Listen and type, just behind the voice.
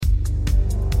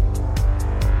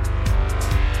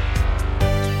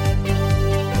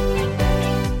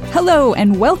Hello,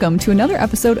 and welcome to another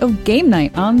episode of Game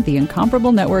Night on the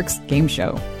Incomparable Network's game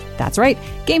show. That's right,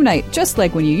 game night, just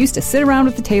like when you used to sit around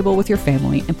at the table with your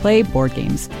family and play board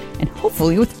games, and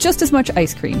hopefully with just as much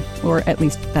ice cream, or at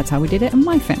least that's how we did it in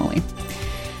my family.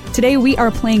 Today we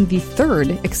are playing the third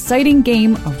exciting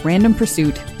game of Random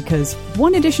Pursuit, because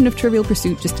one edition of Trivial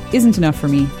Pursuit just isn't enough for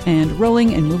me, and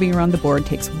rolling and moving around the board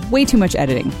takes way too much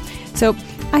editing. So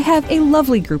I have a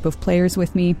lovely group of players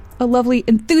with me, a lovely,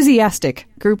 enthusiastic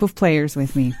group of players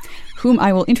with me, whom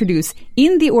I will introduce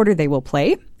in the order they will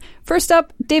play. First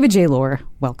up, David J. Lohr.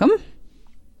 Welcome.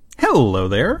 Hello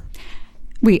there.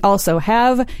 We also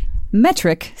have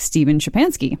Metric Stephen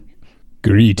Shapansky.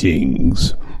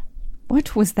 Greetings.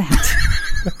 What was that?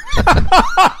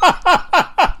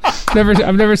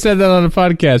 I've never said that on a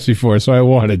podcast before, so I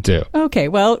wanted to. Okay,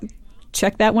 well,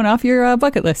 check that one off your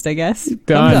bucket list, I guess.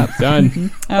 Done.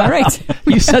 Done. All right.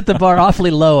 You set the bar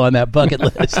awfully low on that bucket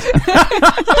list.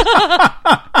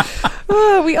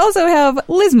 We also have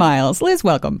Liz Miles. Liz,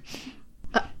 welcome.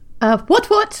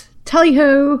 What?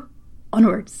 Tally-ho,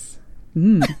 onwards.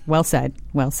 Well said.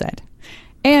 Well said.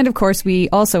 And, of course, we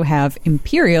also have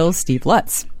Imperial Steve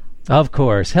Lutz. Of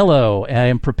course. Hello. I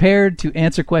am prepared to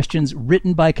answer questions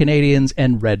written by Canadians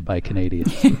and read by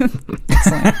Canadians.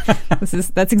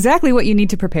 Excellent. That's exactly what you need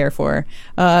to prepare for.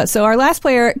 So our last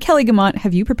player, Kelly Gamont,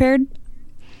 have you prepared?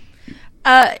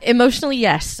 Emotionally,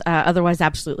 yes. Otherwise,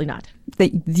 absolutely not.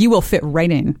 That you will fit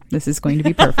right in. This is going to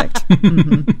be perfect.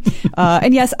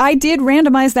 And yes, I did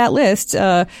randomize that list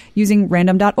using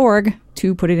random.org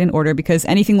to put it in order because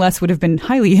anything less would have been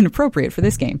highly inappropriate for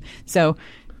this game. So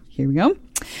here we go.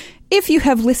 If you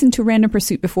have listened to Random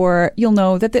Pursuit before, you'll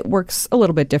know that it works a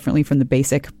little bit differently from the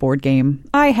basic board game.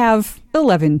 I have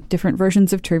 11 different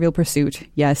versions of Trivial Pursuit.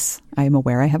 Yes, I am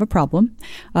aware I have a problem.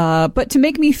 But to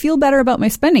make me feel better about my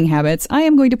spending habits, I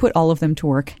am going to put all of them to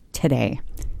work today.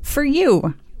 For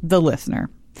you, the listener.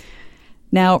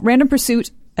 Now, Random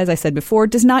Pursuit, as I said before,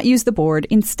 does not use the board.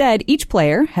 Instead, each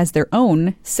player has their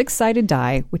own six-sided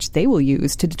die, which they will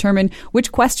use to determine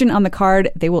which question on the card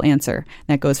they will answer.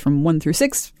 That goes from 1 through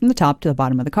 6, from the top to the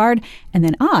bottom of the card. And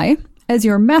then I, as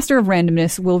your master of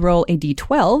randomness, will roll a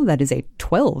d12, that is a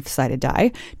 12-sided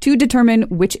die, to determine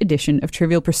which edition of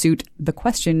Trivial Pursuit the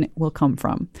question will come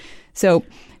from. So,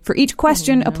 for each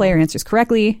question a player answers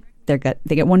correctly, they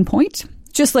get 1 point.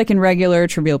 Just like in regular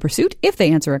Trivial Pursuit, if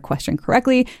they answer a question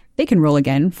correctly, they can roll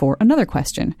again for another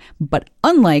question. But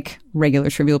unlike regular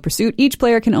Trivial Pursuit, each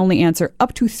player can only answer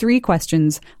up to 3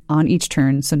 questions on each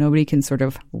turn, so nobody can sort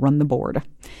of run the board.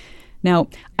 Now,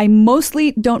 I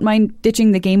mostly don't mind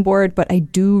ditching the game board, but I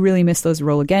do really miss those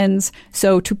roll-agains.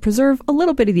 So to preserve a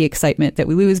little bit of the excitement that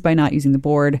we lose by not using the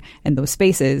board and those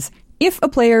spaces, if a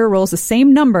player rolls the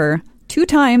same number 2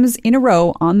 times in a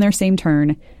row on their same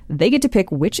turn, they get to pick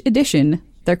which edition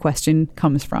their question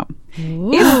comes from.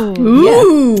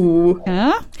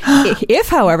 If,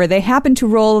 however, they happen to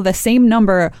roll the same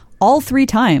number all 3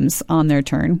 times on their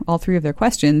turn, all 3 of their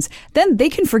questions, then they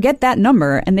can forget that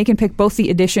number and they can pick both the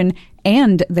edition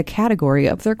and the category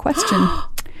of their question.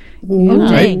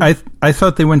 I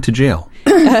thought they went to jail.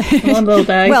 Well,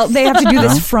 they have to do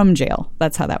this from jail.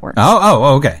 That's how that works.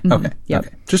 Okay. Okay. Yep.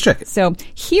 Okay. Just check it. So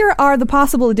here are the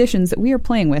possible editions that we are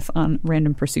playing with on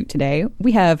Random Pursuit today.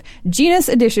 We have Genus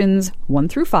editions 1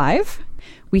 through 5.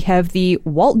 We have the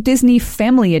Walt Disney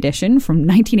Family Edition from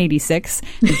 1986.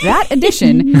 That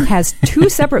edition has 2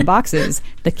 separate boxes,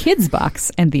 the kids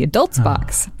box and the adults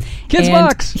box. Kids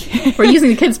box! We're using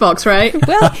the kids box, right?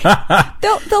 Well,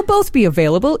 they'll both be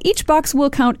available. Each box will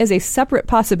count as a separate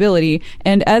possibility.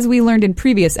 And as we learned in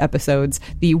previous episodes,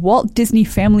 the Walt Disney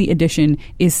Family Edition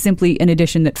is simply an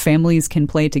edition that families can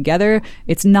play together.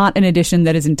 It's not an edition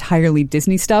that is entirely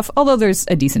Disney stuff, although there's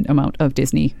a decent amount of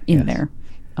Disney in there.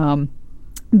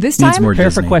 This time,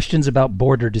 prepare for questions about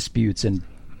border disputes and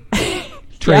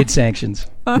trade sanctions.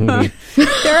 There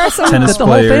are some that the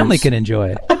whole family can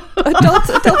enjoy. Adult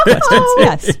questions.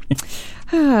 Yes.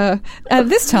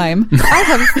 This time,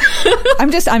 I'm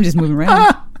just moving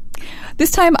around.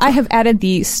 This time, I have added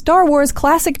the Star Wars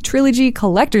Classic Trilogy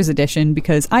Collector's Edition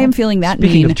because I am feeling that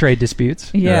Speaking of trade disputes.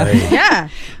 Yeah.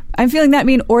 I'm feeling that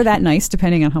mean or that nice,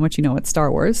 depending on how much you know it's Star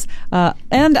Wars.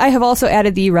 And I have also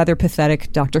added the rather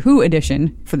pathetic Doctor Who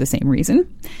edition for the same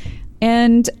reason.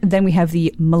 And then we have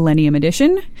the Millennium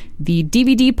Edition, the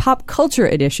DVD Pop Culture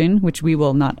Edition, which we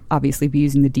will not obviously be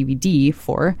using the DVD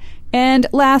for, and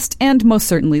last and most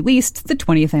certainly least, the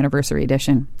 20th Anniversary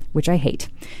Edition, which I hate.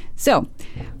 So,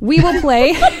 we will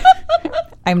play...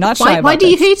 I'm not shy about this. Why do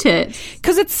you hate it?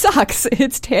 Because it sucks. It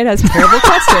has terrible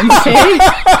questions.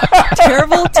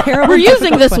 Terrible. We're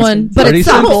using this questions. one, but it's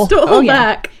simple. Don't hold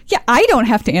back. Yeah, I don't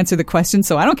have to answer the question,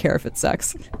 so I don't care if it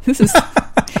sucks. This is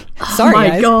sorry, My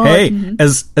guys. God. Hey,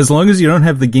 as long as you don't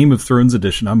have the Game of Thrones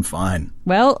edition, I'm fine.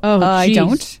 Well, I jeez.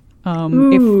 don't.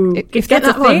 Ooh, If get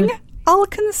that's a that thing, one. I'll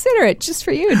consider it just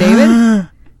for you, David.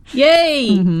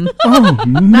 Yay! Oh That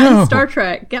no! and Star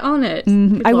Trek. Get on it.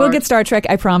 Good I will Lord. get Star Trek,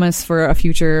 I promise, for a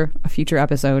future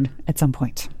episode at some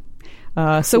point.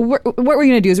 So what we're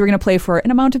going to do is we're going to play for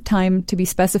an amount of time to be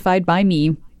specified by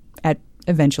me at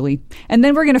eventually. And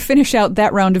then we're going to finish out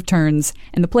that round of turns,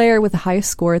 and the player with the highest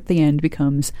score at the end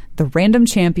becomes the random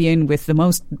champion with the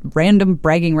most random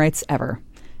bragging rights ever.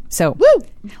 So,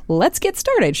 let's get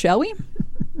started, shall we?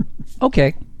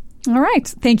 Okay. All right.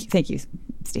 Thank you,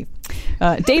 Steve.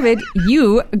 David,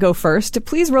 you go first.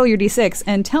 Please roll your d6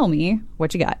 and tell me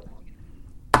what you got.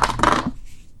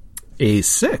 A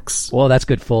 6. Well, that's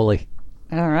good Foley.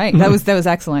 All right. That was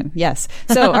excellent. Yes.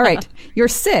 So, all right. Your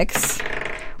 6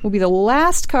 will be the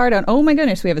last card on. Oh my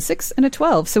goodness, we have a 6 and a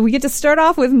 12. So we get to start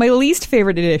off with my least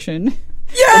favorite edition.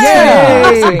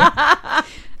 Yay!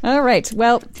 All right.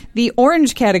 Well, the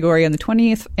orange category on the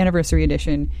 20th anniversary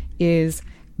edition is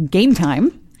game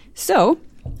time. So,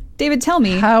 David, tell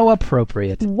me, How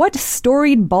appropriate. what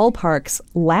storied ballpark's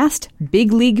last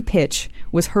big league pitch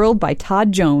was hurled by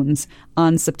Todd Jones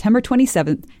on September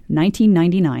 27th,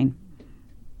 1999?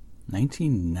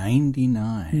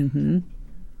 1999.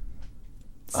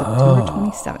 September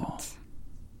 27th.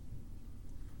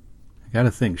 I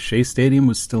gotta think. Shea Stadium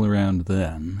was still around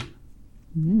then.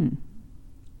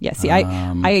 Yeah, see,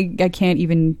 I can't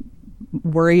even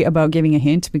worry about giving a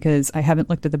hint because I haven't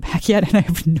looked at the back yet and I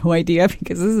have no idea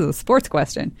because this is a sports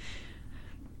question.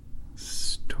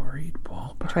 Storied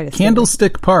ballpark. Try to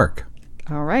Candlestick Park.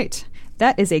 All right.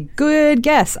 That is a good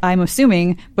guess, I'm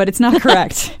assuming, but it's not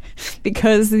correct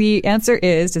because the answer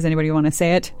is, does anybody want to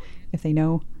say it if they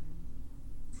know?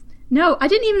 No, I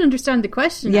didn't even understand the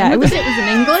question. Yeah, I it was- it was in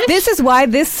English. This is why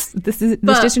this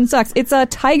edition sucks. It's a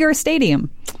Tiger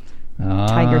Stadium.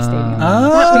 Tiger Stadium. We even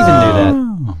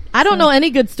knew that. I don't know any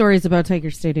good stories about Tiger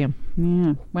Stadium.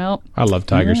 Yeah. Well, I love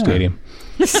Tiger Stadium.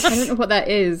 I don't know what that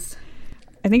is.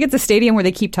 I think it's a stadium where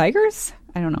they keep tigers.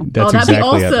 I don't know. That's That'd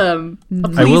exactly be it. awesome. Oh,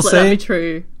 please I will let that say- be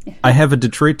true. I have a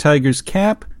Detroit Tigers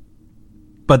cap,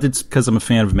 but it's because I'm a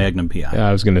fan of Magnum PI.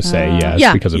 I was going to say, it's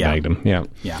Yeah. because of Yeah. Magnum. Yeah.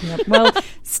 Yeah. Well,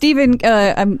 Stephen,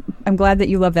 I'm glad that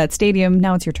you love that stadium.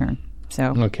 Now it's your turn.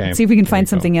 So Okay. let's see if we can There find you go.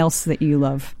 something else that you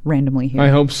love randomly here. I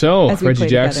hope so. As we Reggie play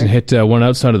Jackson together. hit one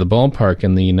outside of the ballpark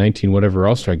in the 19 whatever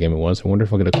All-Star game it was. I wonder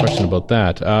if I'll get a question about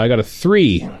that. I got a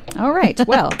 3. All right.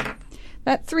 Well,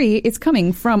 that 3 is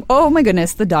coming from, oh my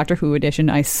goodness, the Doctor Who edition.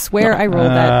 I swear I rolled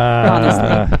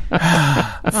that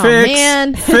honestly. Fix.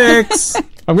 man. Fix.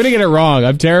 I'm going to get it wrong.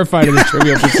 I'm terrified of this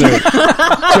Trivial Pursuit.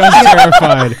 Just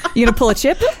terrified. You going to pull a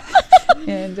chip?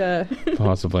 And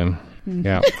Possibly.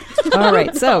 Yeah. all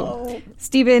right. So,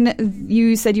 Stephen,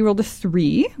 you said you rolled a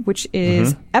 3, which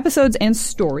is episodes and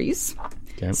stories.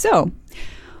 Okay. So,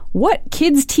 what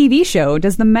kids' TV show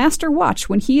does the Master watch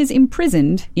when he is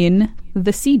imprisoned in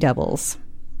The Sea Devils?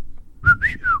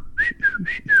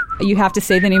 You have to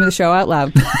say the name of the show out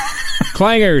loud.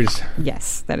 Clangers.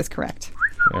 Yes, that is correct.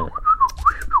 There we go.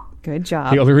 Good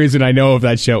job. The only reason I know of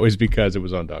that show is because it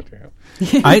was on Doctor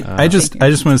Who. I just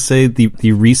want to say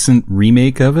the recent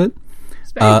remake of it.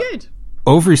 It's very good.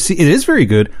 Overseas, it is very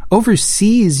good.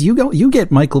 Overseas, you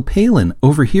get Michael Palin.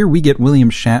 Over here, we get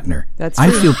William Shatner. That's I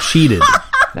true. feel cheated.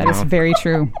 That is very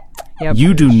true. Yep.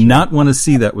 You do not want to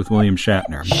see that with William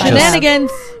Shatner. Shenanigans.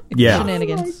 Yeah.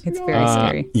 Shenanigans. It's very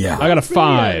scary. Yeah. I got a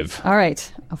 5. All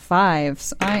right, a 5.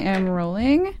 So I am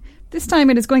rolling. This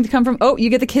time it is going to come from, you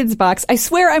get the kids box. I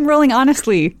swear I'm rolling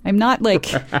honestly. I'm not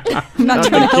like, I'm not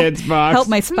trying to kids box. help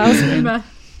my spouse win. Uh,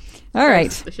 All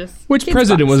right. Suspicious. Which Kids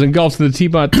president box. was engulfed in the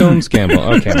T-Bot Dome scandal?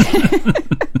 Okay.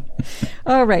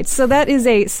 All right. So that is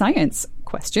a science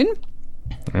question.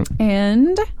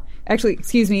 And actually,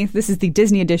 excuse me, this is the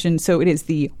Disney edition. So it is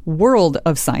the world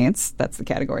of science. That's the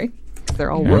category. They're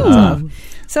all worlds of.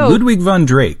 So, Ludwig von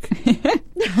Drake.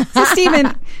 so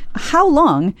Stephen, how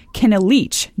long can a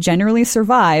leech generally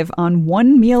survive on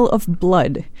one meal of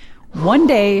blood? 1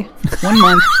 day, 1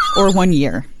 month, or 1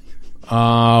 year?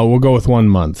 We'll go with 1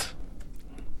 month.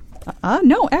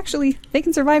 No, actually, they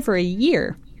can survive for a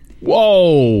year.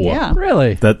 Whoa. Yeah.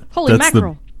 Really? Holy That's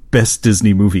mackerel. the best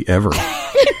Disney movie ever.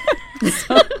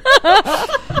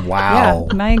 Wow.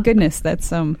 Yeah, my goodness, that's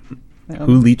Who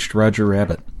leached Roger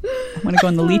Rabbit? I want to go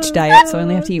on the leech diet, so I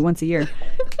only have to eat once a year.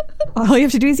 All you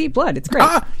have to do is eat blood. It's great.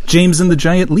 James and the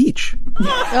Giant Leech.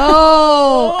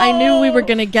 Oh, I knew we were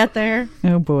going to get there.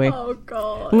 Oh boy. Oh,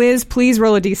 God. Liz, please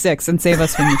roll a d6 and save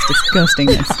us from this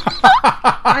disgustingness.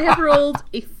 I have rolled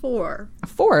a 4.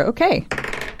 4, okay.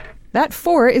 That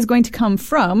 4 is going to come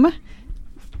from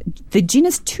the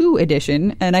Genus 2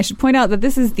 edition, and I should point out that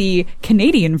this is the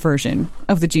Canadian version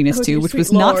of the Genus 2, dear which sweet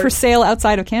was not Lord. for sale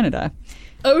outside of Canada.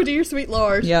 Oh dear, sweet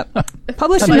Lord. Yep.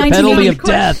 Published in My penalty 1980 of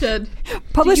death.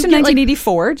 published Did in you get, like,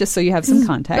 1984, just so you have some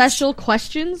context. Special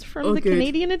questions from Oh, the good.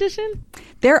 Canadian edition?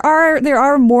 There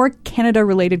are more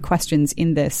Canada-related questions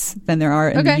in this than there are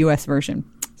in the Okay. U.S. version.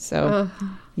 So,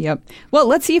 yep. Well,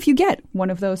 let's see if you get one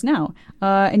of those now.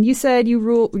 And you said you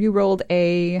rolled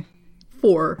a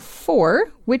 4.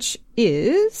 4, which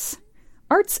is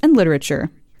arts and literature.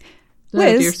 Oh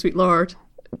Liz, dear, sweet Lord.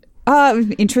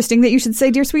 interesting that you should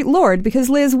say "Dear Sweet Lord," because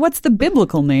Liz, what's the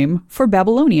biblical name for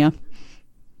Babylonia?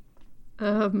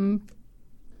 I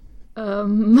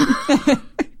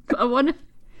want to.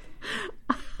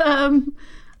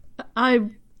 I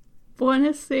want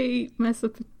to say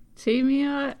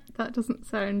Mesopotamia. That doesn't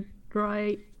sound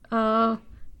right. I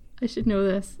should know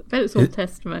this. I bet it's Old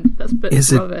Testament. That's a bit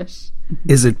is it- rubbish.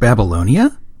 Is it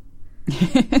Babylonia?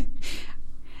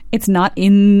 It's not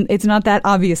that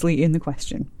obviously in the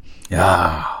question.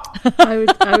 Ah.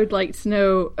 I would like to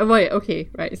know. Oh, wait, okay,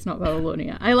 right. It's not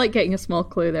Babylonia. I like getting a small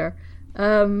clue there.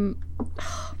 I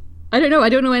don't know. I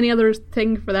don't know any other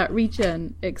thing for that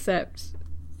region except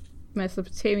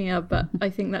Mesopotamia, but I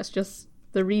think that's just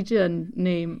the region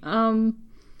name.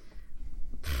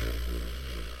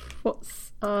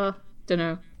 What's don't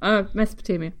know.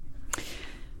 Mesopotamia.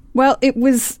 Well, it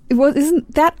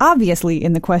isn't that obviously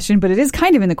in the question, but it is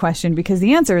kind of in the question because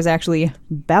the answer is actually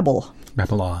Babel.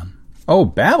 Babylon. Oh,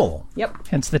 Babel. Yep.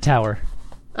 Hence the tower.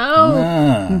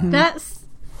 Oh, Mm-hmm. that's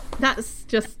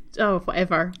just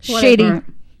whatever. Shady. Whatever.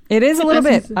 It is a little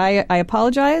bit. That's- I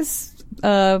apologize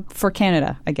for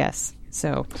Canada, I guess.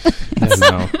 So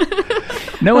No.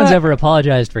 No one's ever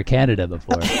apologized for Canada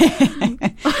before.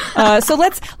 so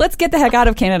let's get the heck out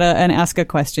of Canada and ask a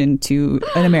question to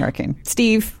an American.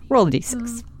 Steve, roll a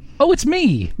d6. Oh, it's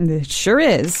me. It sure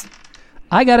is.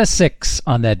 I got a 6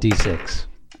 on that D6.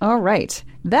 All right.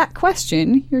 That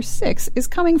question, your 6, is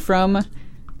coming from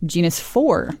Genus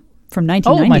 4 from 1996.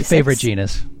 Oh, my favorite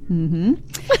genus.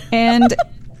 And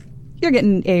you're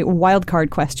getting a wild card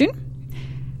question.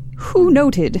 Who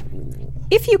noted,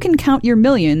 if you can count your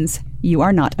millions, you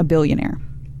are not a billionaire?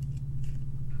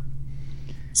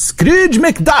 Scrooge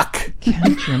McDuck.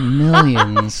 Count your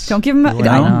millions. Don't give him a... You are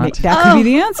not that could be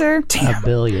the answer. a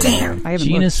billionaire. I haven't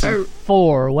Genus looked.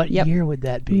 4. What Yep. year would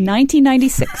that be?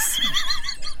 1996.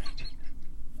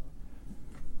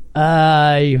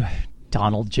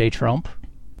 Donald J. Trump.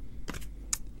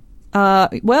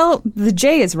 Well, the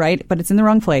J is right, but it's in the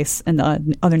wrong place, and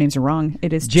the other names are wrong.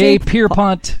 It is J.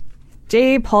 Pierpont.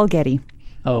 J. Paul Getty.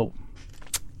 Oh,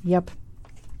 Yep.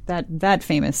 That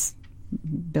famous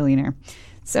billionaire.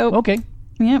 So, okay.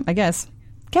 yeah, I guess.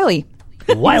 Kelly.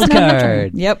 Wild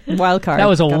card. Yep, wild card. That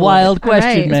was a Gotta love wild it. question,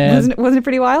 All right. man. Wasn't it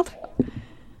pretty wild?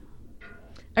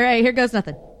 All right, here goes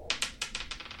nothing.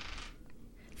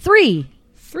 3.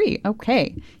 3.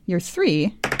 Okay. Your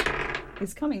 3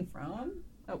 is coming from...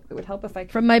 Oh, it would help if I...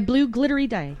 From my blue glittery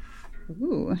die.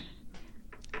 Ooh.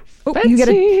 Oh, you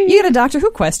get a Doctor Who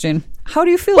question. How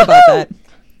do you feel about that?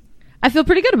 I feel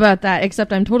pretty good about that,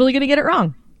 except I'm totally going to get it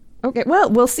wrong. Okay, well,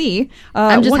 we'll see.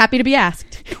 I'm just happy to be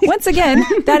asked. Once again,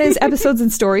 that is episodes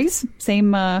and stories.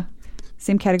 Same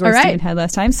category All right. Steven had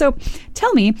last time. So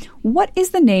tell me, what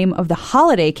is the name of the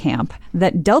holiday camp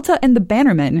that Delta and the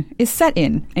Bannermen is set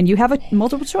in? And you have a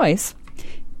multiple choice.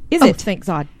 Is Oh, it thank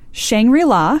God.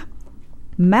 Shangri-La,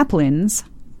 Maplins,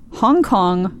 Hong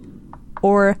Kong,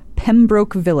 or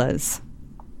Pembroke Villas?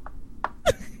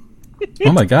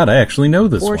 Oh my God, I actually know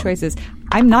this 4 one. choices.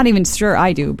 I'm not even sure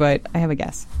I do, but I have a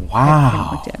guess. I haven't Wow.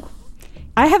 looked yet.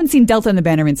 I haven't seen Delta and the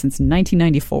Bannermen since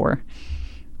 1994.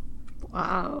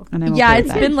 Wow. And I'm Yeah, okay with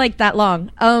it's that. been like that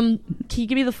long. Can you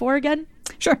give me the 4 again?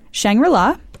 Sure.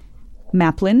 Shangri-La,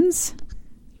 Maplins,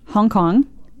 Hong Kong,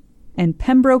 and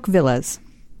Pembroke Villas.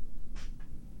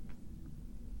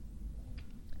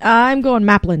 I'm going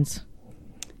Maplins.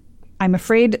 I'm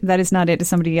afraid that is not it. Does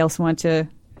somebody else want to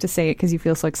say it because you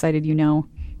feel so excited you know?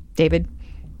 David?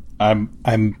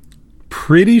 I'm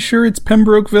pretty sure it's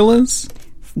Pembroke Villas.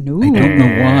 No. I don't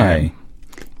know why.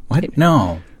 What?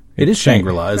 No. It is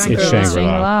Shangri-La, isn't It's it?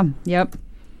 Shangri-La. Shangri-La. Yep.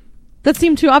 That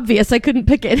seemed too obvious. I couldn't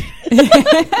pick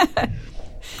it.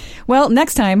 Well,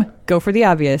 next time, go for the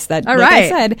obvious. That, All like I right.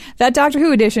 said, that Doctor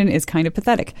Who edition is kind of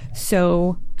pathetic.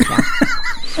 So,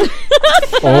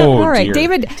 Oh, all right, dear.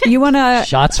 David, you want to...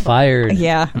 Shots fired.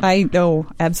 Yeah, I know,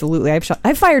 absolutely.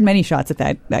 I've fired many shots at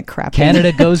that crap.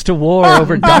 Canada goes to war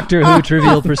over Doctor Who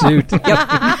Trivial Pursuit.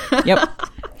 Yep.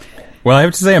 Well, I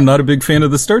have to say, I'm not a big fan of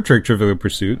the Star Trek Trivial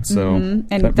Pursuit, so And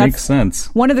that that's makes sense.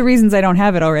 One of the reasons I don't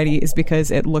have it already is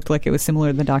because it looked like it was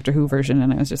similar to the Doctor Who version,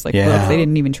 and I was just like, Yeah. "Ugh, they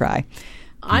didn't even try."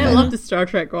 I love the Star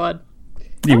Trek one.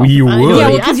 You would. Yeah, well,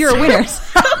 Yeah. because you're a winner.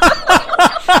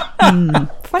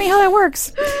 Funny how that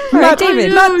works. All right,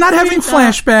 David. Not having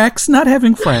flashbacks. Not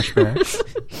having flashbacks.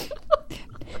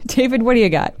 David, what do you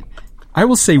got? I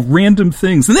will say random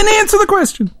things and then answer the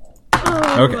question.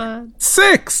 Okay. man.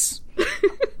 6.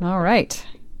 All right.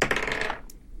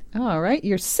 All right.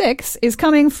 Your 6 is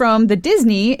coming from the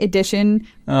Disney edition.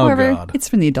 Oh, However, God. it's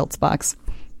from the adults box.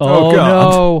 Oh,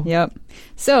 God. no. Yep.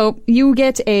 So you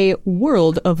get a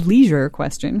World of Leisure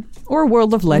question, or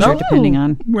World of Leisure, No. depending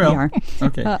on Well, VR.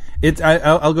 okay.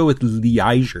 I'll go with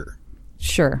leisure.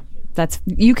 Sure. That's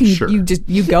you can Sure.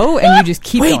 you go and you just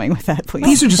keep Wait. going with that, please.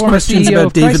 These are just Former questions CEO about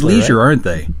of David Chrysler, Leisure, right? aren't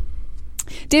they?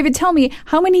 David, tell me,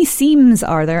 how many seams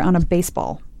are there on a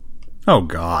baseball? Oh,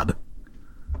 God.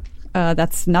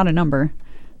 That's not a number.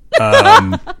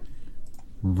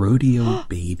 Rodeo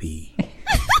Baby.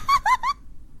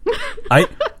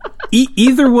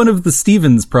 Either one of the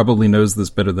Stevens probably knows this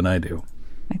better than I do.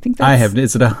 I think that's I have.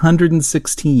 Is it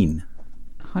 116?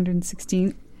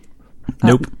 116.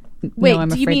 Nope. Wait, no, I'm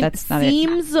do you afraid mean that's not it.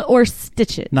 seams or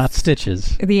stitches? Not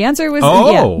stitches. The answer was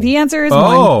Oh. yeah. The answer is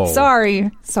Oh.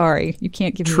 one. Sorry. You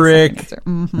can't give me Trick. a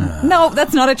second answer. No,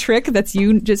 that's not a trick. That's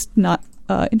you just not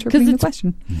interpreting the it's-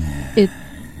 question. It,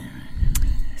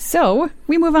 So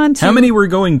we move on to How many were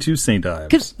going to St. Ives?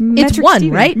 Cause it's Metric one,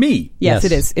 Steven. right? Me. Yes, Yes.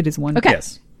 it is. It is one. Okay.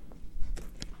 Yes.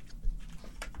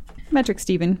 Metric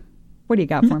Steven, what do you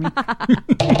got for me?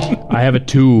 I have a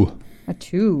 2. A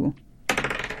 2.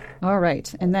 All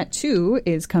right, and that 2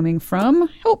 is coming from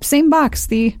same box,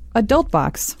 the adult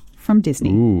box from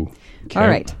Disney. Ooh. Okay. All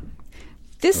right.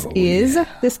 This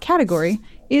category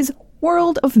is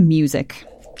World of Music.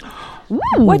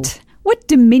 What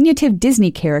diminutive Disney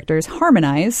characters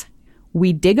harmonize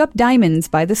 "We dig up diamonds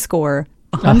by the score,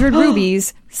 100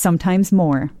 rubies, sometimes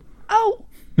more"? Oh,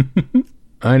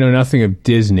 I know nothing of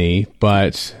Disney,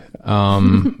 but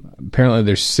apparently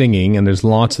there's singing, and there's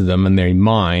lots of them, and they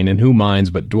mine, and who mines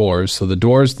but dwarves? So the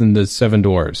dwarves and the 7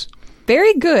 dwarves.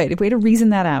 Very good. Way to reason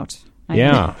that out.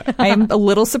 Yeah. I am a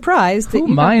little surprised that Who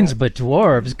you got minds that. but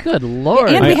dwarves? Good lord.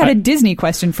 And we had I- a Disney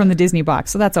question from the Disney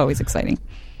box, so that's always exciting.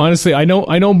 Honestly, I know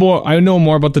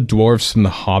more about the dwarves from The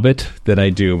Hobbit than I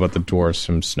do about the dwarves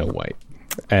from Snow White.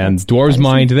 And dwarves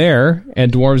mined there,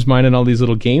 and dwarves mine in all these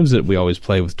little games that we always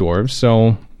play with dwarves.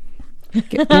 So,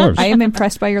 dwarves. I am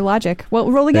impressed by your logic.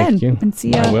 Well, roll again Thank you. and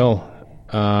see. I will.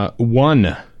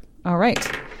 1. All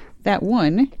right, that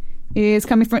 1 is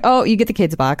coming from. Oh, you get the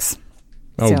kids box.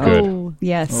 Oh, So- good.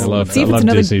 Yes. I love See if it's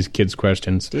another Disney's kids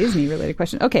questions. Disney related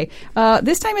question. Okay,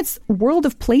 this time it's World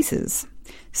of Places.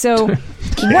 So,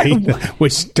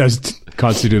 Which does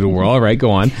constitute a world. All right,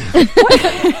 go on.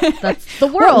 that's the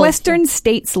what world. Western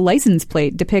state's license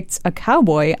plate depicts a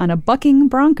cowboy on a bucking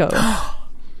bronco?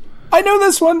 I know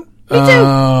this one.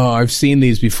 Oh, I've seen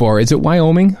these before. Is it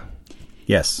Wyoming?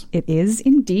 Yes. It is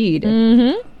indeed.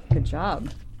 Mm-hmm. Good job.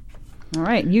 All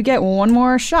right, you get one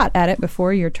more shot at it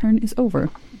before your turn is over.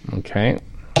 Okay.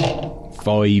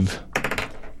 5.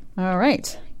 All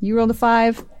right, you rolled a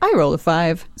 5. I rolled a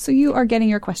 5. So you are getting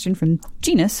your question from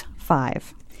Genus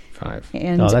 5. 5.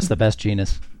 And Oh, that's the best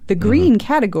genus. the green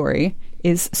category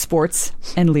is sports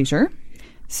and leisure.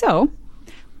 So,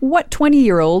 what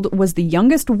 20-year-old was the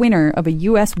youngest winner of a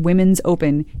U.S. Women's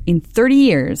Open in 30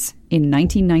 years in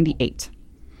 1998?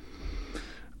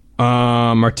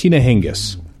 Martina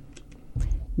Hingis.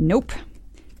 Nope.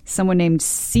 Someone named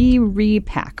C.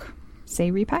 Pack. Say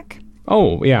Repack?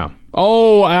 Oh, yeah.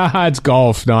 Oh, it's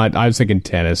golf. Not. I was thinking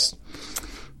tennis.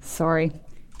 Sorry.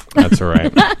 That's all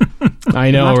right.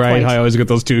 I know, Not right? quite. I always get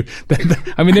those two.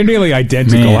 I mean, they're nearly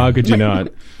identical. Man. How could you not?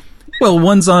 Well,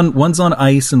 one's on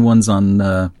ice and one's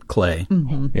on clay.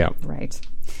 Yeah. Right.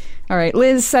 All right,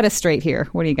 Liz, set us straight here.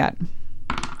 What do you got?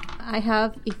 I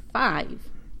have a 5.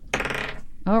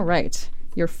 All right.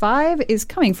 Your 5 is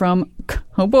coming from,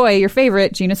 oh boy, your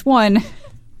favorite, Genus 1.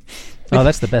 Oh,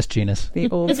 that's the best genus. The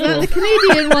old Is that school. the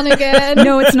Canadian one again?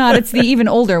 No, it's not. It's the even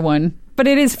older one. But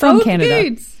it is from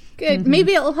Canada. Good. Good.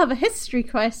 Maybe it'll have a history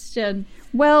question.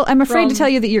 Well, I'm afraid to From- tell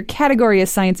you that your category is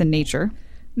science and nature.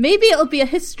 Maybe it'll be a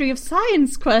history of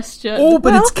science question. Oh,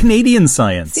 but Well, it's Canadian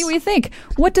science. See what you think.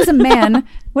 What does a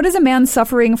man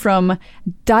suffering from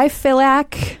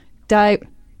diphthalic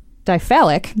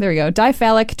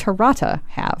terata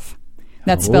have?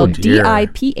 That's spelled dear.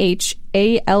 Diphallic,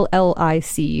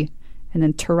 and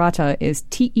then terata is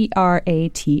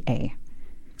Terata.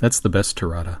 That's the best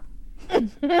Tirada.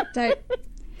 Di-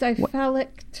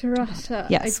 Diphalicterata.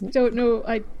 Yes. I don't know.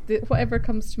 Whatever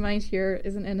comes to mind here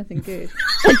isn't anything good.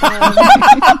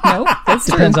 Nope, that's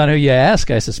true. Depends on who you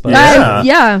ask, I suppose.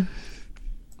 Yeah.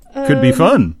 Could be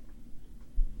fun.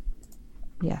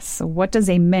 Yes. So, what does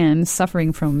a man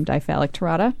suffering from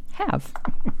diphalicterata have?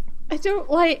 I don't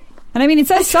like. And I mean, it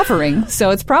says suffering, so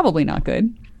it's probably not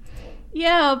good.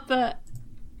 Yeah, but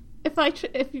if that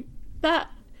is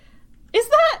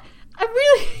that, I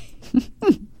really.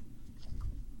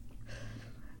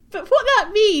 But what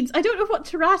that means, I don't know what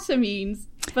terrata means.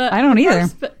 But I don't either.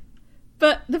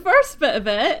 But the first bit of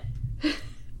it. Can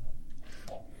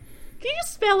you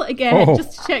just spell it again,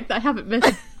 just to check that I haven't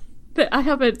missed? That I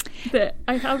haven't. Please.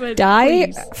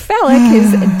 Diphalic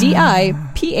is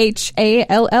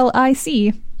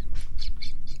DIPHALLIC.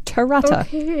 Terrata.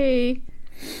 Okay.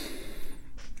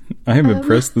 I am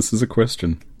impressed this is a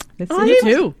question. This Me is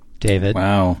too. David.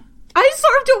 Wow. I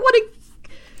sort of don't want to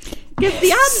give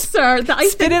the answer that I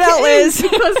Spit think it out, is, Liz.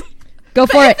 because Go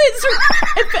for it. if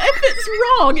it's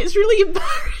wrong, it's really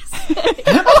embarrassing.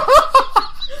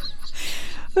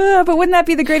 But wouldn't that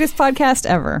be the greatest podcast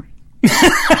ever?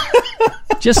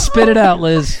 Just spit it out,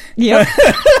 Liz. Yep.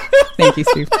 Thank you,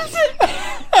 Steve.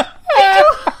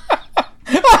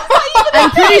 I'm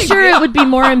pretty sure it would be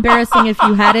more embarrassing if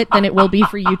you had it than it will be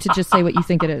for you to just say what you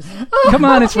think it is. Come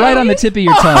on, it's right on the tip of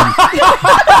your tongue.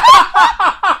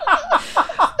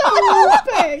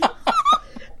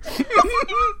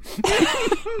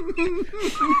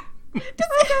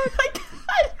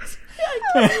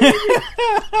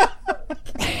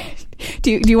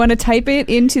 Do you want to type it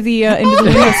into the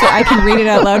window so I can read it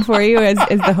out loud for you as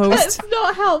the host? That's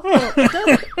not helpful.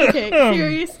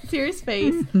 Okay, serious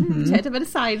face. Checked him in a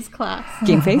science class.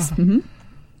 Game face. Mm-hmm.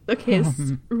 Okay,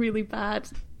 it's really bad.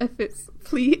 If it's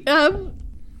it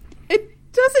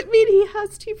doesn't mean he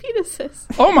has two penises.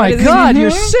 Oh my God,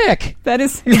 you're sick. That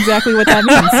is exactly what that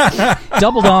means.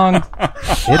 Double dong.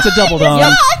 It's a double dong.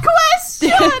 Not a question.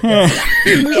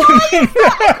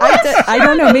 I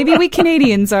don't know. Maybe we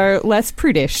Canadians are less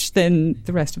prudish than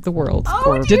the rest of the world.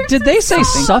 Oh, Did they say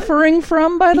suffering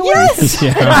from, by the way? Yes.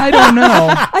 I don't know.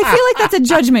 I feel like that's a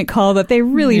judgment call that they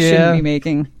really shouldn't be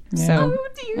making. So, Oh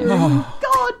dear God!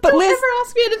 But Don't Liz- ever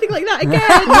ask me anything like that again.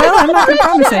 well, I'm not going to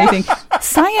promise anything.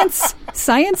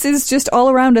 Science is just all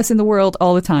around us in the world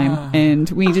all the time, and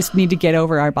we just need to get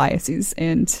over our biases.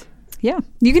 And yeah,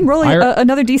 you can roll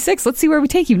another d6. Let's see where we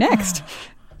take you next.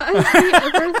 I hate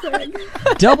everything.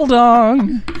 Double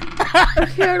dong.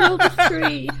 Okay, I rolled a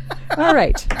 3. All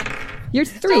right, your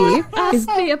 3 Ask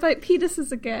me about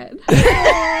penises again.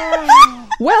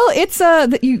 well, it's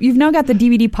you've now got the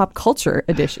DVD pop culture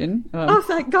edition. Oh,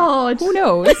 thank God. Who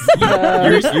knows?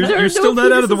 You're still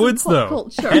not out of the penises woods, in pop though.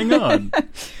 culture. Hang on.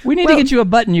 We need to get you a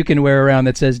button you can wear around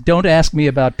that says, "Don't ask me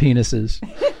about penises."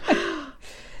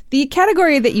 The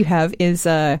category that you have is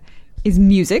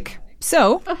music.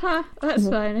 So, That's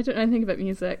fine. I don't know anything about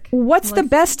music. what's the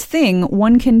best thing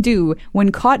one can do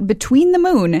when caught between the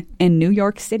moon and New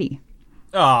York City?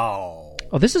 Oh.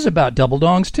 Oh, this is about double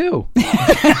dongs too.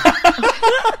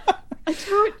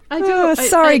 I don't.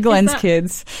 Sorry, Glenn's is that-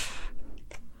 kids.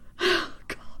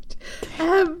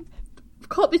 God.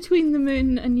 Caught between the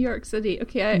moon and New York City.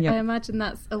 Okay, Yep. I imagine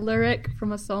that's a lyric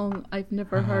from a song I've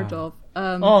never heard of.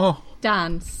 Oh.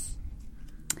 Dance.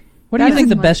 What do you think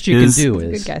the best you can do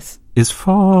Good is? guess. Is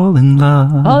fall in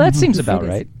love. Oh, that seems about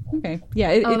right. Okay.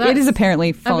 Yeah, it that's- is apparently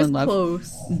I fall was in love.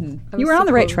 close. You were on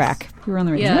the right track. You were on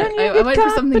the right Yeah, track. I went for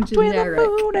something generic.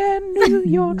 New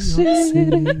York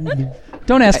City.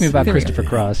 Don't ask me about There we go. Christopher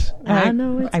Cross. I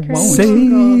know it's I crazy. won't.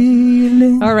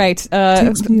 Sailing. All right.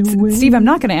 Steve, I'm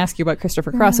not going to ask you about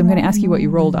Christopher Cross. I'm going to ask you what you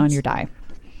rolled on your die.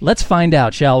 Let's find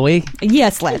out, shall we?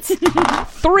 Yes, let's.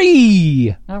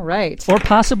 3! All right. Or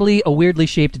possibly a weirdly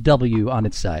shaped W on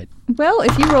its side. Well,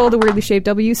 if you rolled a weirdly shaped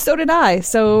W, so did I.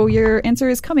 So your answer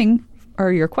is coming,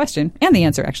 or your question, and the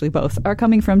answer, actually, both, are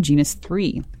coming from genus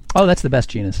 3. Oh, that's the best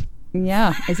genus.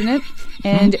 Yeah, isn't it?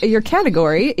 And your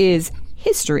category is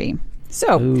history.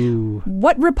 So, Ooh.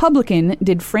 what Republican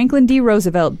did Franklin D.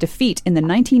 Roosevelt defeat in the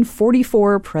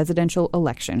 1944 presidential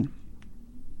election?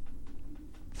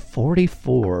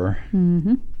 44.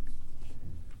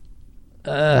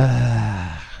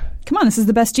 Come on, this is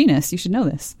the best genus. You should know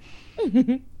this.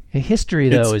 History,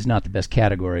 though, is not the best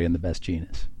category in the best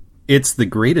genus. It's the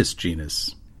greatest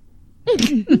genus.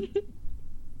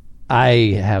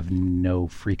 I have no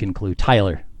freaking clue.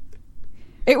 Tyler.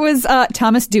 It was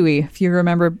Thomas Dewey, if you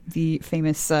remember the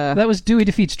famous... That was Dewey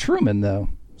defeats Truman, though.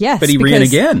 yes, But he ran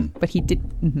again. But he did...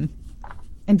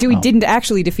 And Dewey didn't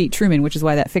actually defeat Truman, which is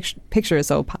why that picture is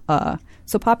so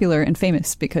popular and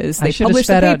famous, because I they should have published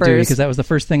the spat out Dewey papers. because that was the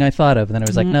first thing I thought of, and then I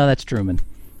was like, no, that's Truman.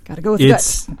 Gotta go with the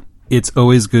gut. It's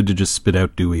always good to just spit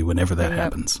out Dewey whenever that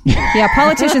happens. Yeah,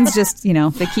 politicians just,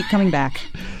 they keep coming back.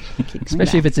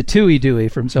 Especially if it's a Tui Dewey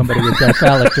from somebody with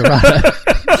diphthalic dorata.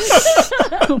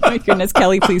 Oh my goodness,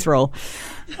 Kelly, please roll.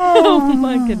 Oh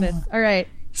my goodness. All right.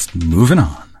 Moving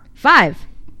on. 5.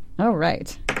 All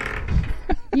right.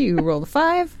 You rolled a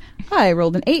 5. I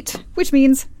rolled an 8, which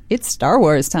means it's Star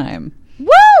Wars time. Woo!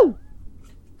 All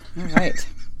right.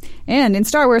 And in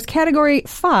Star Wars, category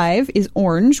 5 is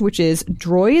orange, which is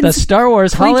droids. The Star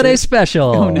Wars Holiday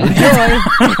Special. Oh, no.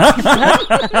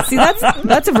 See,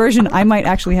 that's a version I might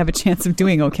actually have a chance of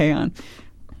doing okay on.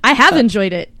 I have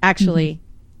enjoyed it, actually.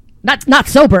 Not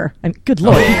sober. Good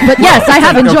Lord. But yes, I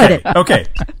have enjoyed it. Okay.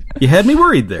 You had me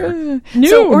worried there.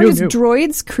 So orange is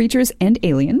droids, creatures, and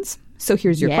aliens. So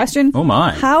here's your question. Oh,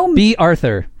 my. B.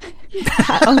 Arthur.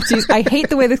 Oh, jeez. I hate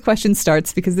the way this question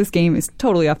starts because this game is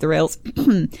totally off the rails.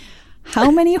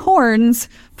 How many horns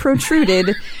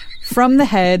protruded from the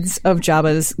heads of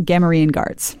Jabba's Gamorrean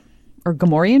guards? Or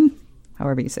Gamorrean?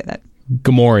 However you say that.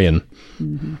 Gamorrean.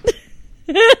 Mm-hmm.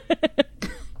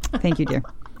 Thank you, dear.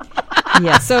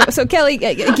 Yeah, so Kelly,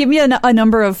 give me a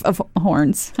number of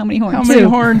horns. How many horns? How many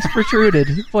horns protruded?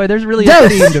 Boy, there's really a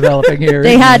theme developing here.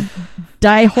 They had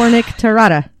dihornic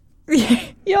terrata.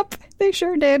 Yep, they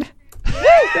sure did.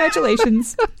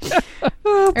 Congratulations.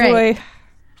 Oh, boy.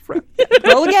 Right.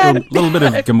 Roll again. A little bit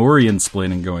of Gamorrean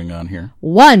splaining going on here.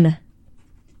 1.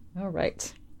 All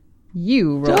right.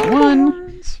 You rolled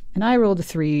 1, and I rolled a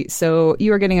 3. So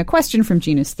you are getting a question from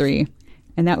Genus 3,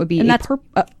 and that would be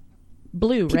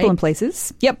blue, people right? in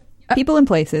places. Yep, people in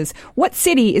places. What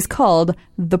city is called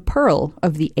the Pearl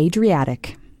of the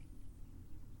Adriatic?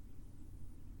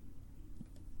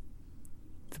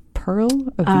 The Pearl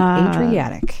of the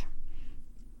Adriatic.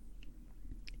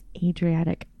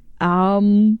 Adriatic.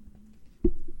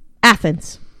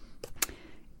 Athens.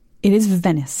 It is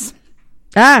Venice.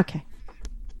 Okay.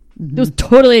 It was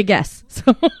totally a guess.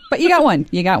 So, But you got one.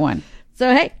 You got one.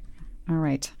 so hey. All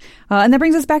right. And that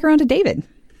brings us back around to David.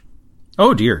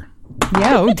 Oh, dear.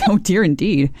 Yeah, oh dear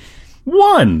indeed.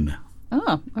 1.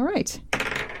 Oh, all right.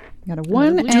 Got a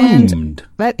 1, and Doomed.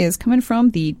 that is coming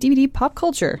from the DVD Pop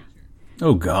Culture.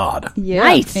 Oh, God. Yeah.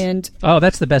 Nice. And Oh,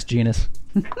 that's the best genus.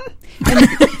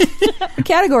 the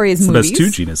category is It's the movies. best 2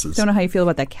 genuses. Don't know how you feel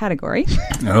about that category.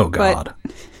 Oh, God.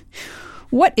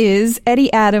 What is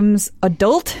Eddie Adams'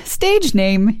 adult stage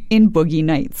name in Boogie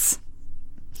Nights?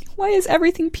 Why is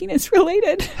everything penis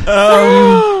related?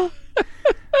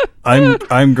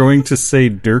 I'm going to say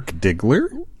Dirk Diggler.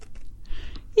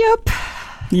 Yep.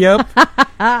 Yep.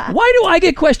 Why do I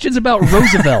get questions about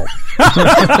Roosevelt?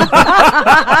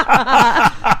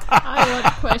 I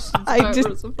want questions about just-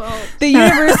 Roosevelt. The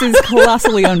universe is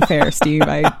colossally unfair, Steve.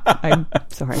 I'm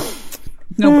sorry.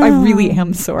 No, I really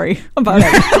am sorry about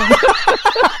everything.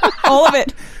 All of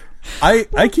it.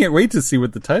 I can't wait to see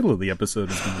what the title of the episode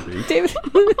is going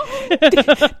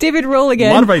to be. David, roll A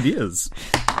again. lot of ideas.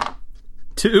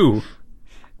 2.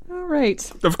 All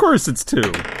right. Of course it's 2,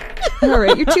 All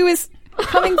right. Your 2 is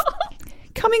coming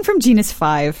from Genus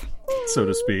 5. so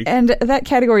to speak. And that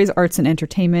category is arts and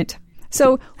entertainment.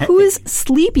 So, whose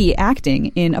sleepy acting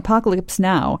in Apocalypse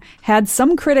Now had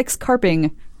some critics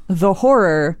carping the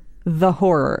horror?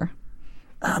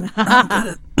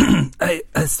 I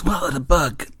swallowed a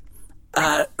bug.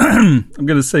 I'm going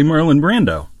to say Marlon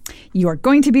Brando. You are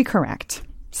going to be correct.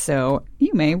 So,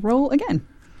 you may roll again.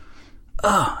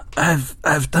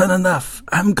 I've done enough.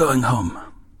 I'm going home.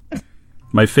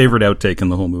 My favorite outtake in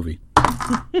the whole movie.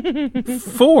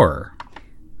 4.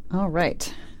 All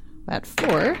right. That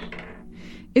 4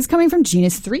 is coming from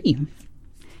Genus 3.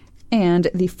 And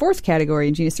the 4th category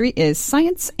in Genus 3 is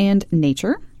science and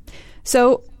nature.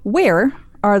 So, where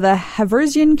are the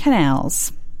Haversian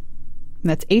Canals? And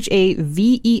that's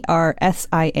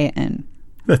Haversian.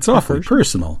 That's awfully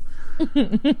personal.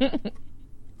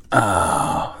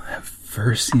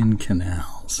 Haversian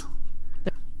Canals.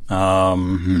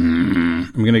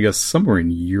 I'm going to guess somewhere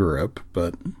in Europe,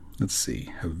 but let's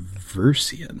see.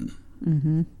 Haversian.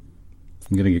 Mm-hmm.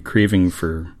 I'm going to get craving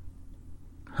for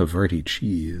Havarti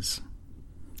cheese.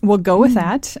 We'll go with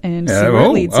that and see where it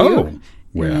leads you.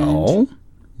 Well.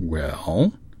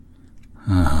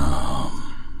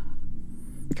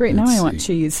 Great, now Let's I want see.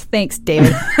 cheese. Thanks,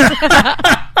 David.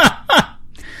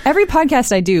 Every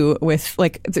podcast I do with,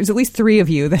 there's at least 3 of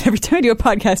you that every time I do a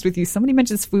podcast with you, somebody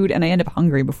mentions food and I end up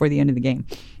hungry before the end of the game.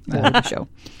 Or the show.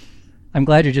 I'm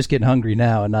glad you're just getting hungry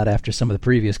now and not after some of the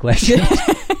previous questions.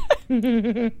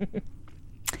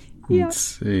 Let's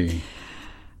see.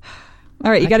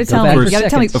 All right, you got to could go tell back me. for You got to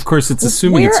tell me. Of course, it's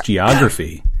assuming Where- it's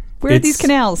geography. Where are these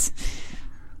canals?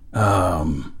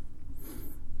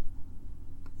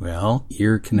 Well,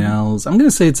 ear canals. I'm going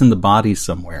to say it's in the body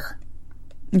somewhere.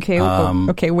 Okay,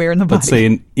 okay, where in the body? Let's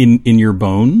say in your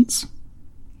bones.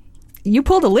 You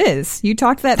pulled a Liz. You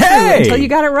talked that through Hey! until you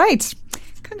got it right.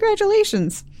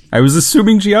 Congratulations. I was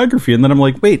assuming geography, and then I'm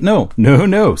like, wait, no,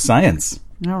 science.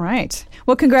 All right.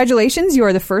 Well, congratulations. You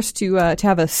are the first to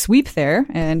have a sweep there,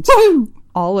 and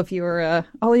all of your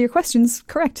questions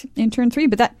correct in turn 3.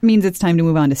 But that means it's time to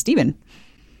move on to Stephen.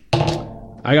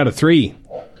 I got a 3.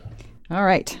 All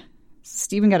right.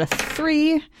 Stephen got a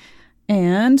 3.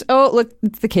 And, oh, look,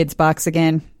 it's the kids box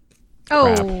again.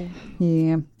 Oh,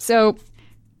 Yeah. So,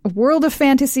 a World of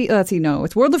Fantasy, let's see, no,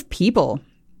 it's World of People.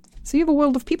 So you have a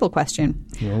World of People question.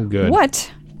 Oh, good.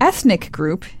 What ethnic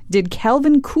group did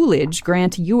Calvin Coolidge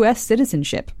grant U.S.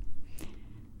 citizenship?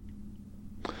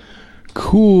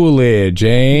 Coolidge,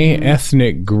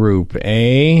 ethnic group,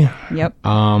 Yep.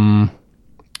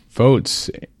 votes,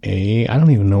 I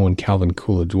don't even know when Calvin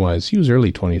Coolidge was. He was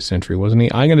early 20th century, wasn't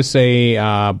he? I'm going to say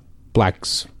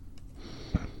blacks.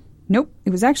 Nope. It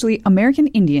was actually American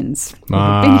Indians. They've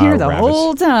Ah, been here the rabbits.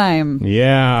 whole time.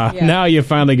 Yeah, Yeah. now you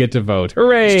finally get to vote.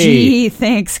 Hooray! Gee,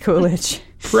 thanks, Coolidge.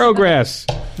 Progress.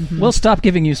 We'll stop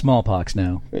giving you smallpox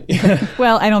now.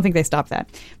 Well, I don't think they stopped that.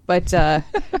 But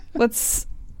let's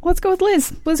go with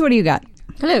Liz. Liz, what do you got?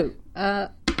 Hello. I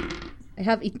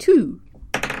have a 2.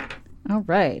 All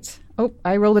right. Oh,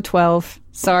 I rolled a 12.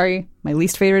 Sorry. My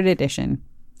least favorite edition.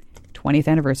 20th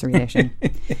anniversary edition.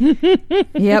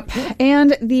 Yep.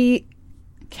 And the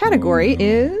category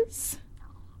is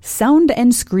sound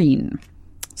and screen.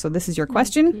 So this is your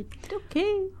question.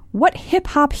 Okay. What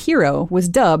hip-hop hero was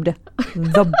dubbed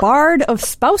the Bard of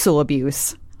Spousal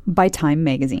Abuse by Time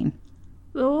magazine?